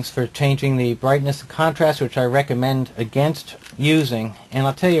things for changing the brightness and contrast, which I recommend against using. And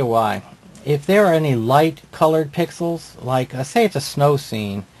I'll tell you why. if there are any light colored pixels, like say it's a snow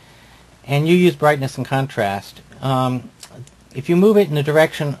scene, and you use brightness and contrast, if you move it in the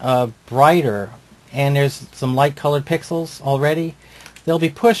direction of brighter and there's some light colored pixels already, they'll be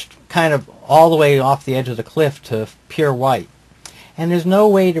pushed kind of all the way off the edge of the cliff to pure white. And there's no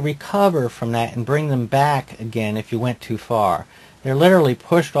way to recover from that and bring them back again if you went too far. They're literally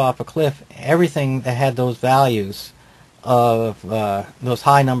pushed off a cliff. Everything that had those values of those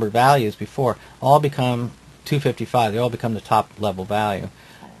high number values before all become 255. They all become the top level value.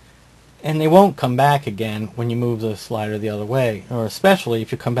 And they won't come back again when you move the slider the other way, or especially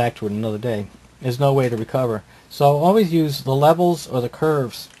if you come back to it another day. There's no way to recover. So always use the levels or the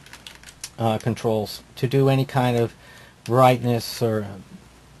curves controls to do any kind of brightness or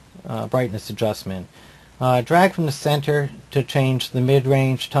brightness adjustment. Drag from the center to change the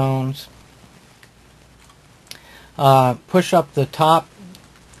mid-range tones. Push up the top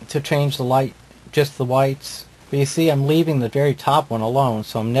to change the light, just the whites. But you see, I'm leaving the very top one alone,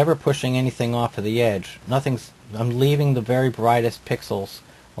 so I'm never pushing anything off of the edge. I'm leaving the very brightest pixels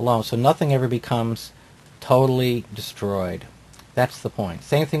alone, so nothing ever becomes totally destroyed. That's the point.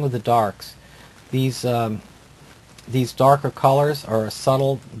 Same thing with the darks. These darker colors are a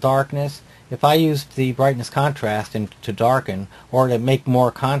subtle darkness. If I used the brightness contrast to darken or to make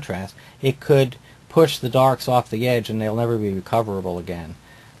more contrast, it could push the darks off the edge and they'll never be recoverable again.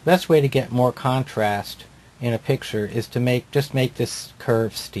 The best way to get more contrast in a picture is to just make this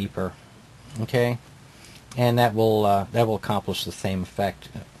curve steeper, okay, and that will accomplish the same effect.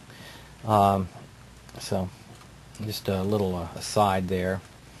 So just a little aside there.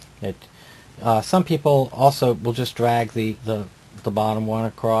 Some people also will just drag the bottom one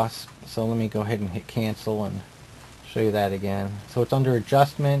across. So let me go ahead and hit cancel and show you that again. So it's under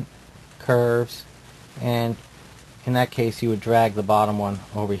adjustment, curves, and in that case you would drag the bottom one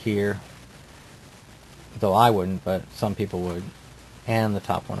over here, though I wouldn't, but some people would, and the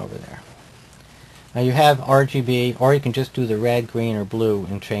top one over there. Now you have RGB, or you can just do the red, green, or blue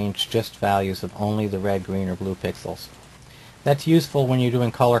and change just values of only the red, green, or blue pixels. That's useful when you're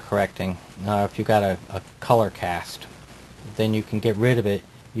doing color correcting. If you've got a color cast, then you can get rid of it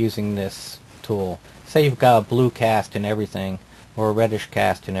using this tool. Say you've got a blue cast in everything, or a reddish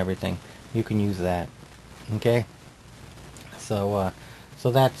cast in everything, you can use that. Okay? So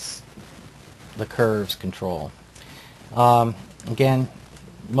that's the curves control. Again,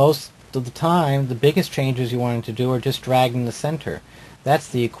 most of the time, the biggest changes you want to do are just dragging the center. That's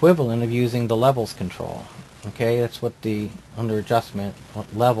the equivalent of using the levels control. Okay, that's what the under adjustment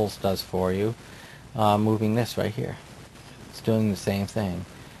levels does for you. Moving this right here, it's doing the same thing,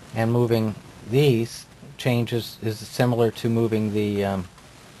 and moving these changes is similar to moving the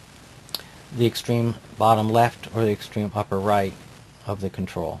extreme bottom left or the extreme upper right of the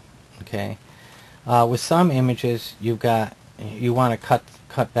control. Okay, with some images you want to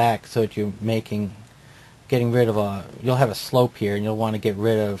cut back so that you're getting rid of you'll have a slope here, and you'll want to get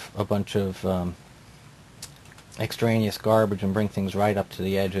rid of a bunch of extraneous garbage and bring things right up to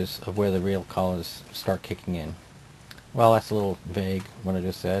the edges of where the real colors start kicking in. Well, that's a little vague, what I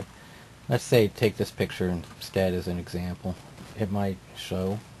just said. Let's say take this picture instead as an example. It might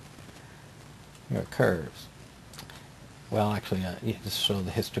show your curves. Well, actually, you just show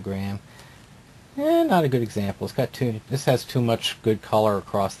the histogram. Not a good example. This has too much good color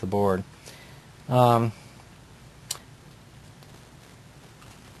across the board.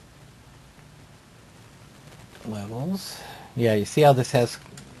 Levels. Yeah, you see how this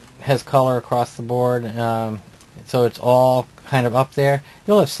has color across the board, so it's all kind of up there.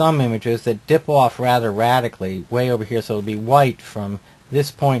 You'll have some images that dip off rather radically way over here, so it'll be white from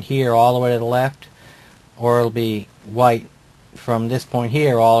this point here all the way to the left, or it'll be white from this point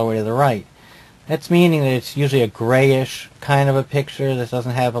here all the way to the right. That's meaning that it's usually a grayish kind of a picture that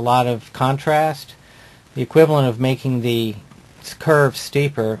doesn't have a lot of contrast. The equivalent of making the curve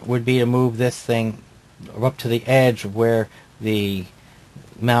steeper would be to move this thing up to the edge of where the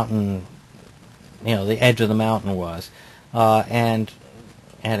mountain, the edge of the mountain was, and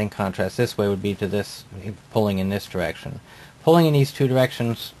adding contrast this way would be to this, pulling in this direction. Pulling in these two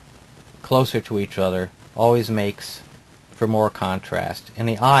directions closer to each other always makes for more contrast, and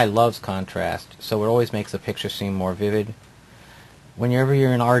the eye loves contrast, so it always makes the picture seem more vivid. Whenever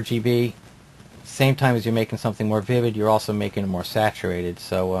you're in RGB, same time as you're making something more vivid, you're also making it more saturated,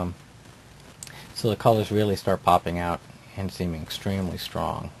 so the colors really start popping out and seeming extremely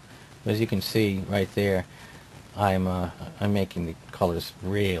strong. As you can see right there, I'm making the colors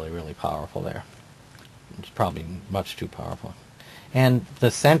really, really powerful there. It's probably much too powerful. And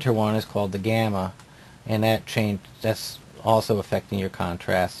the center one is called the gamma, and that's also affecting your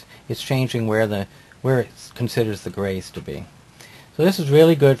contrast. It's changing where it considers the grays to be. So this is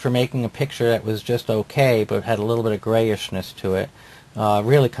really good for making a picture that was just okay, but had a little bit of grayishness to it,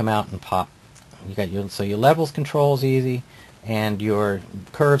 really come out and pop. You got so your levels control is easy, and your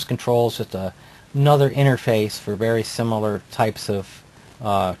curves control is just another interface for very similar types of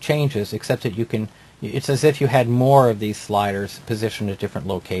changes, except that it's as if you had more of these sliders positioned at different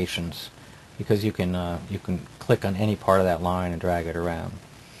locations, because you can click on any part of that line and drag it around.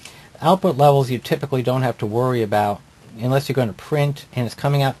 Output levels you typically don't have to worry about unless you're going to print and it's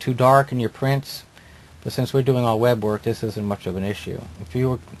coming out too dark in your prints. But since we're doing all web work, this isn't much of an issue. If you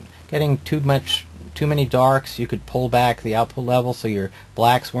were getting too many darks, you could pull back the output level so your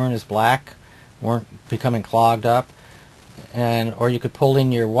blacks weren't as black, weren't becoming clogged up, or you could pull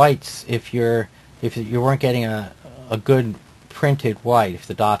in your whites if you weren't getting a good printed white, if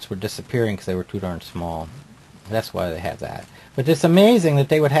the dots were disappearing because they were too darn small. That's why they have that. But it's amazing that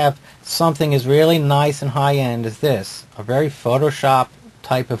they would have something as really nice and high-end as this, a very Photoshop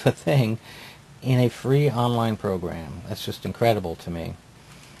type of a thing, in a free online program. That's just incredible to me.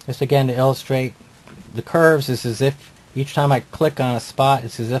 Just again to illustrate, the curves is as if each time I click on a spot,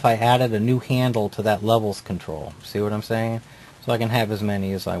 it's as if I added a new handle to that levels control. See what I'm saying? So I can have as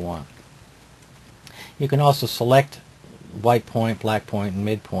many as I want. You can also select white point, black point, and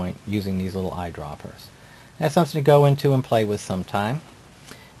midpoint using these little eyedroppers. That's something to go into and play with sometime,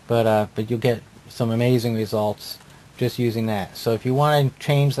 but you'll get some amazing results just using that. So if you want to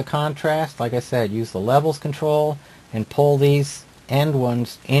change the contrast, like I said, use the levels control and pull these end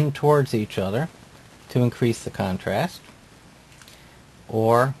ones in towards each other to increase the contrast.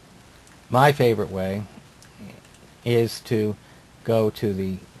 Or my favorite way is to go to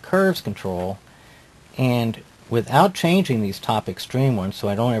the curves control, and without changing these top extreme ones so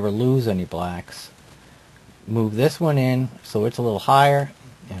I don't ever lose any blacks, move this one in so it's a little higher,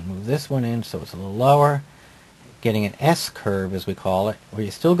 and move this one in so it's a little lower, getting an S curve as we call it, where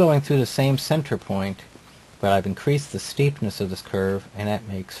you're still going through the same center point, but I've increased the steepness of this curve, and that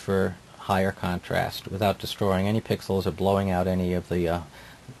makes for higher contrast without destroying any pixels or blowing out any of the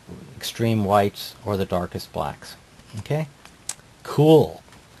extreme whites or the darkest blacks. Okay? Cool.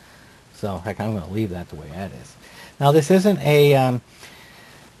 So heck, I'm going to leave that the way that is. Now this isn't a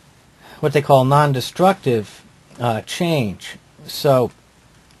what they call non-destructive change. So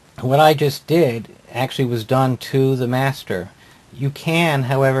what I just did actually was done to the master. You can,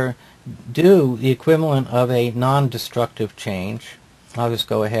 however, do the equivalent of a non-destructive change. I'll just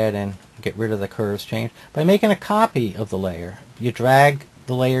go ahead and get rid of the curves change by making a copy of the layer. You drag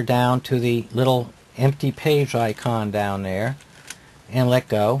the layer down to the little empty page icon down there and let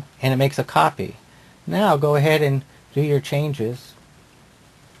go, and it makes a copy. Now go ahead and do your changes.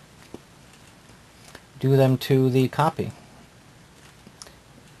 Do them to the copy.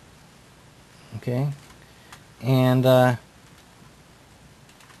 Okay, and so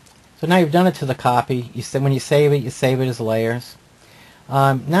now you've done it to the copy. When you save it as layers.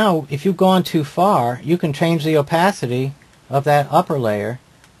 Now, if you've gone too far, you can change the opacity of that upper layer.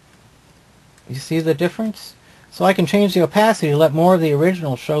 You see the difference? So I can change the opacity to let more of the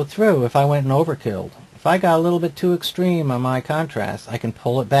original show through if I went and overkilled. If I got a little bit too extreme on my contrast, I can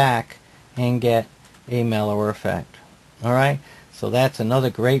pull it back and get a mellower effect. Alright? So that's another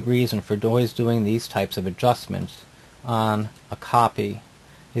great reason for always doing these types of adjustments on a copy,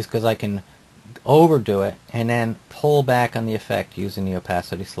 is because I can overdo it and then pull back on the effect using the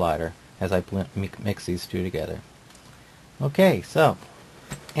opacity slider as I mix these two together. Okay, so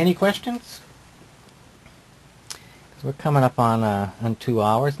any questions? We're coming up on 2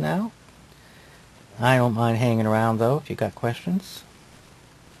 hours now. I don't mind hanging around though if you got questions.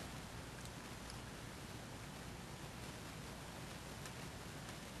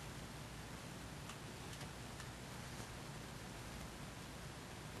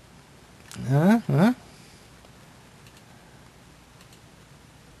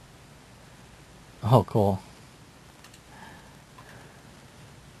 Oh, cool.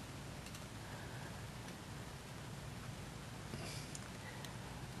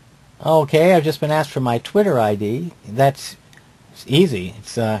 Okay, I've just been asked for my Twitter ID. It's easy.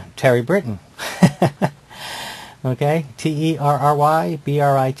 It's Terry Britton. Okay,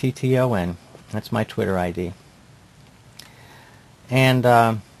 Terrybritton. That's my Twitter ID. And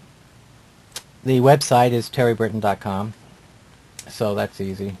the website is terrybritton.com, so that's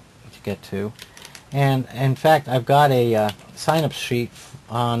easy to get to. And in fact, I've got a sign-up sheet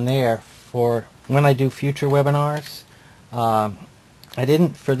on there for when I do future webinars. I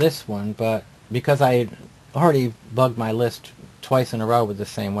didn't for this one, but because I had already bugged my list twice in a row with the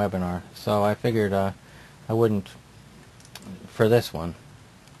same webinar, so I figured I wouldn't for this one.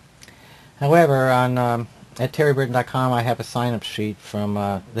 However, on at terrybritton.com I have a sign-up sheet from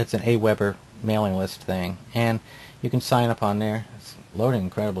that's an Aweber mailing list thing, and you can sign up on there. It's loading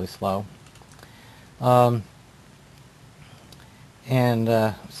incredibly slow. And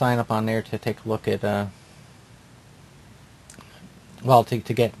sign up on there to take a look at well, to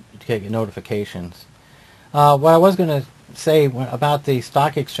get notifications. What I was going to say about the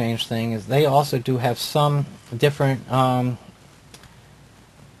stock exchange thing is they also do have some different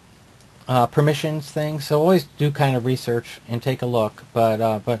permissions things, so always do kind of research and take a look,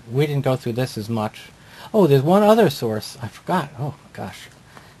 but we didn't go through this as much. Oh, there's one other source I forgot. Oh gosh,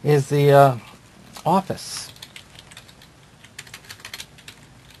 is the Office.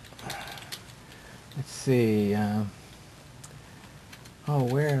 Let's see. Oh,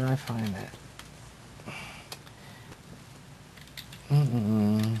 where did I find that?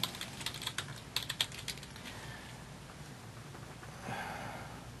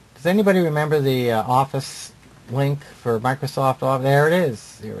 Does anybody remember the Office link for Microsoft Office? There it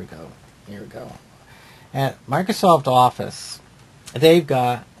is. Here we go. Here we go. At Microsoft Office, they've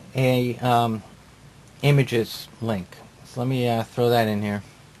got a images link. So let me throw that in here.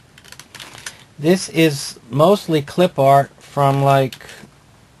 This is mostly clip art from like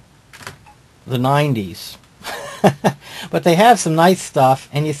the 90s. But they have some nice stuff,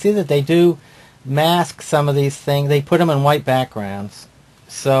 and you see that they do mask some of these things. They put them in white backgrounds.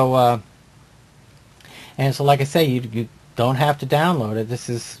 So, and so like I say, you don't have to download it. This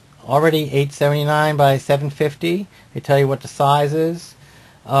is already 879 by 750. They tell you what the size is.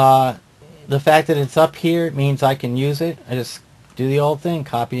 The fact that it's up here means I can use it. I just do the old thing,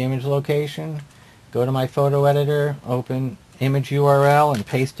 copy image location, go to my photo editor, open image URL, and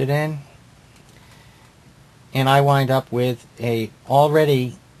paste it in. And I wind up with a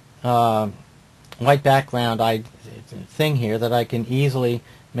already white background thing here that I can easily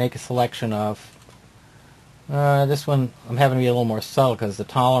make a selection of. This one I'm having to be a little more subtle because the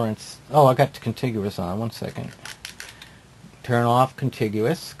tolerance. Oh, I got contiguous on. One second. Turn off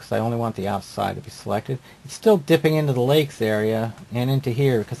contiguous because I only want the outside to be selected. It's still dipping into the lakes area and into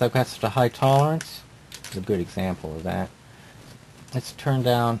here because I've got such a high tolerance. It's a good example of that. Let's turn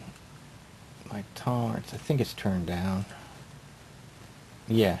down my tolerance. I think it's turned down.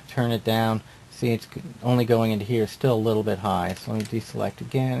 Yeah, turn it down. See, it's only going into here, still a little bit high. So let me deselect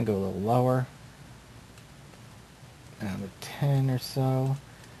again and go a little lower. Down to 10 or so.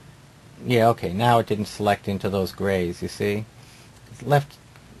 Yeah, okay, now it didn't select into those grays, you see. It's left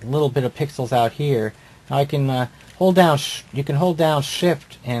a little bit of pixels out here. Now I can hold down, you can hold down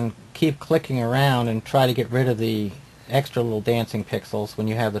Shift and keep clicking around and try to get rid of the extra little dancing pixels when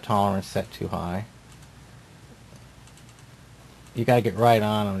you have the tolerance set too high. You got to get right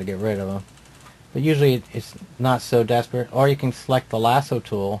on them to get rid of them. But usually it's not so desperate. Or you can select the lasso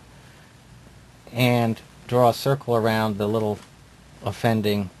tool and draw a circle around the little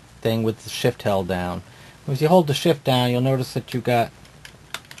offending thing with the Shift held down. As you hold the Shift down, you'll notice that you've got,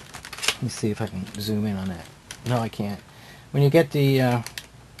 let me see if I can zoom in on that. No, I can't. When you get the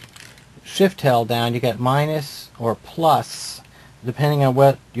Shift held down, you get minus or plus, depending on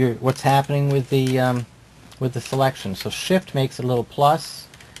what's happening with the selection. So Shift makes it a little plus.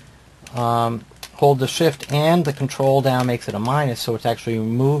 Hold the Shift and the Control down makes it a minus, so it's actually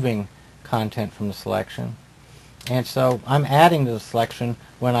removing content from the selection. And so I'm adding to the selection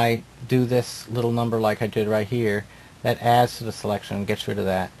when I do this little number like I did right here. That adds to the selection and gets rid of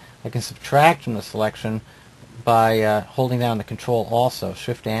that. I can subtract from the selection by holding down the Control also,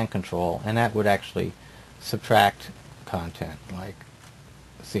 Shift and Control, and that would actually subtract content. Like,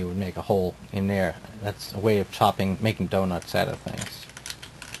 see, it would make a hole in there. That's a way of making donuts out of things.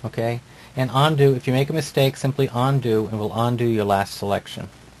 Okay? And undo, if you make a mistake, simply undo, and we'll undo your last selection.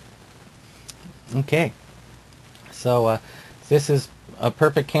 Okay. So this is a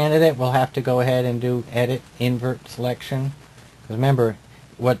perfect candidate. We'll have to go ahead and do Edit, Invert Selection. Because remember,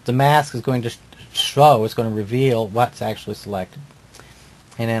 what the mask is going to show is going to reveal what's actually selected.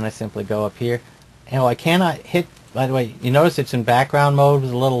 And then I simply go up here. And I cannot hit, by the way, you notice it's in background mode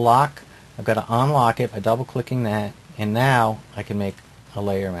with a little lock. I've got to unlock it by double-clicking that. And now I can make a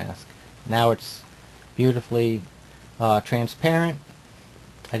layer mask. Now it's beautifully transparent.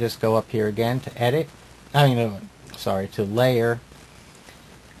 I just go up here again to Edit. To Layer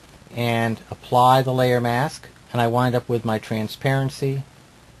and apply the layer mask, and I wind up with my transparency.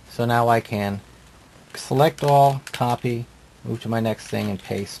 So now I can select all, copy, move to my next thing, and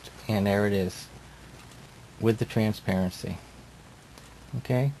paste, and there it is with the transparency.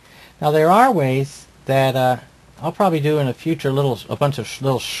 Okay. Now there are ways that I'll probably do in the future, a bunch of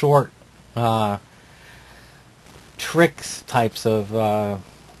little short tricks types of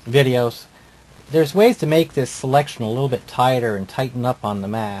videos, there's ways to make this selection a little bit tighter and tighten up on the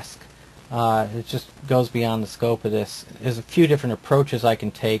mask. It just goes beyond the scope of this. There's a few different approaches I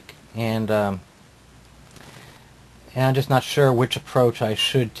can take, and I'm just not sure which approach I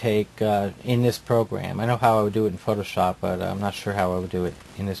should take in this program. I know how I would do it in Photoshop, but I'm not sure how I would do it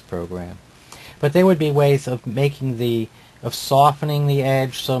in this program. But there would be ways of softening the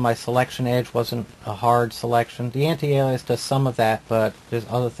edge so my selection edge wasn't a hard selection. The anti-alias does some of that, but there's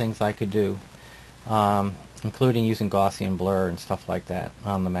other things I could do, including using Gaussian blur and stuff like that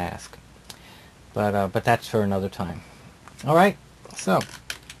on the mask. But that's for another time. All right, so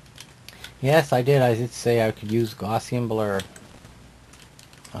yes, I did say I could use Gaussian blur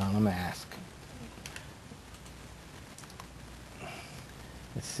on the mask.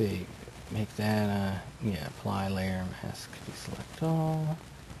 Let's see, make that yeah, apply layer mask, deselect all.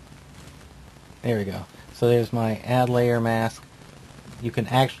 There we go. So there's my add layer mask. You can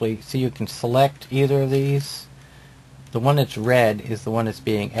actually see, you can select either of these. The one that's red is the one that's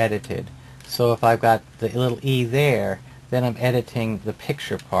being edited. So if I've got the little E there, then I'm editing the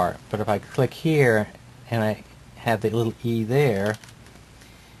picture part. But if I click here and I have the little E there,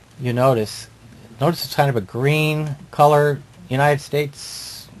 you notice it's kind of a green color United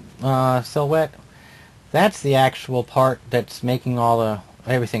States silhouette. That's the actual part that's making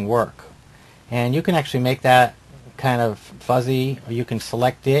everything work. And you can actually make that kind of fuzzy, or you can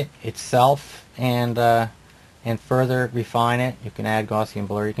select it itself and further refine it. You can add Gaussian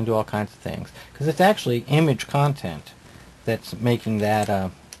blur. You can do all kinds of things, because it's actually image content that's making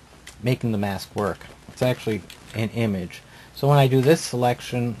that making the mask work. It's actually an image. So when I do this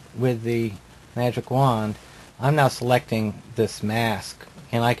selection with the magic wand, I'm now selecting this mask,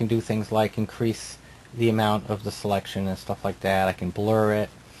 and I can do things like increase the amount of the selection and stuff like that. I can blur it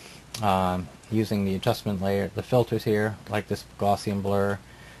using the adjustment layer, the filters here, like this Gaussian blur. I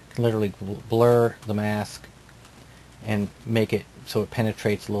can literally blur the mask and make it so it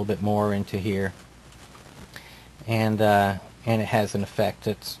penetrates a little bit more into here, and it has an effect.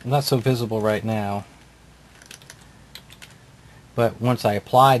 It's not so visible right now, but once I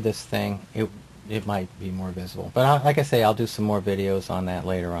applied this thing, it might be more visible. But like I say, I'll do some more videos on that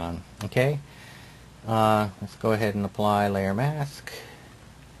later on. Okay, let's go ahead and apply layer mask.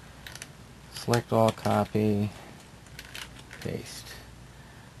 Select all, copy, paste,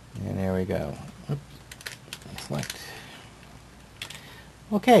 and there we go. Oops. Select.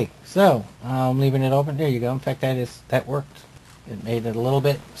 Okay, so I'm leaving it open. There you go. In fact, that worked. It made it a little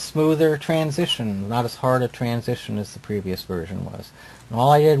bit smoother transition, not as hard a transition as the previous version was. And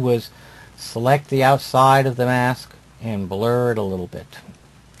all I did was select the outside of the mask and blur it a little bit,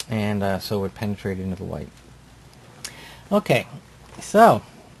 and so it penetrated into the white. Okay, so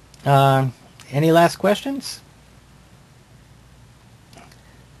any last questions?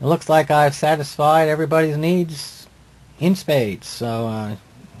 It looks like I've satisfied everybody's needs in spades, so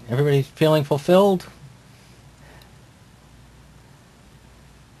everybody's feeling fulfilled?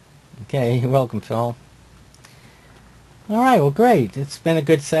 Okay, you're welcome, Phil. All right, well, great. It's been a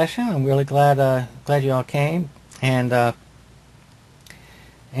good session. I'm really glad you all came, and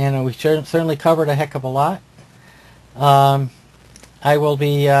we certainly covered a heck of a lot. I will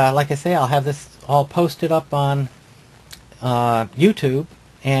be, like I say, I'll have this all posted up on YouTube,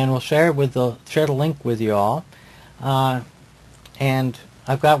 and we'll share the link with you all. And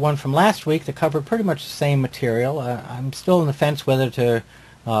I've got one from last week that covered pretty much the same material. I'm still on the fence whether to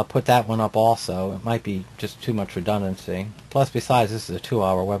put that one up also. It might be just too much redundancy. Plus, besides, this is a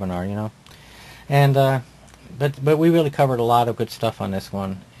 2-hour webinar, you know. And but we really covered a lot of good stuff on this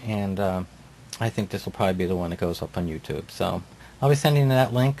one, and I think this will probably be the one that goes up on YouTube. So I'll be sending you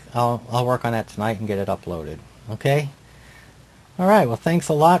that link. I'll work on that tonight and get it uploaded. Okay. All right. Well, thanks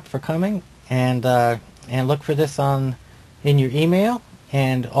a lot for coming, and look for this in your email,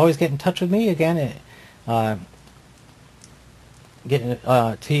 and always get in touch with me again at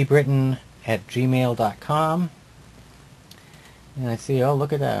tbritton@gmail.com. And I see, oh,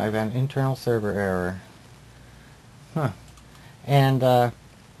 look at that, I've got an internal server error. Huh. And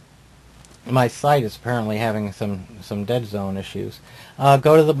my site is apparently having some dead zone issues.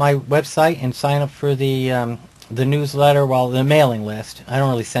 Go to my website and sign up for the newsletter, the mailing list. I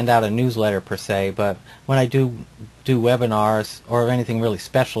don't really send out a newsletter per se, but when I do webinars or if anything really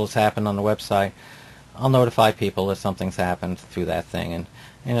special has happened on the website, I'll notify people that something's happened through that thing, and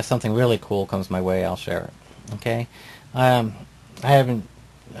if something really cool comes my way, I'll share it. Okay, I haven't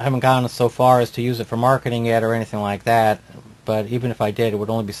gone so far as to use it for marketing yet or anything like that, but even if I did, it would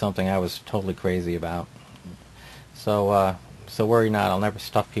only be something I was totally crazy about. So worry not, I'll never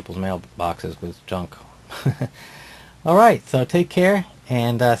stuff people's mailboxes with junk. Alright, so take care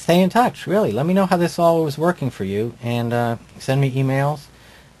and stay in touch, really. Let me know how this all was working for you, and send me emails,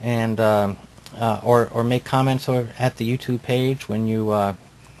 and or make comments at the YouTube page when you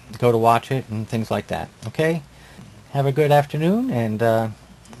go to watch it and things like that. Okay? Have a good afternoon,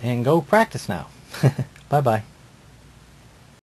 and go practice now. Bye-bye.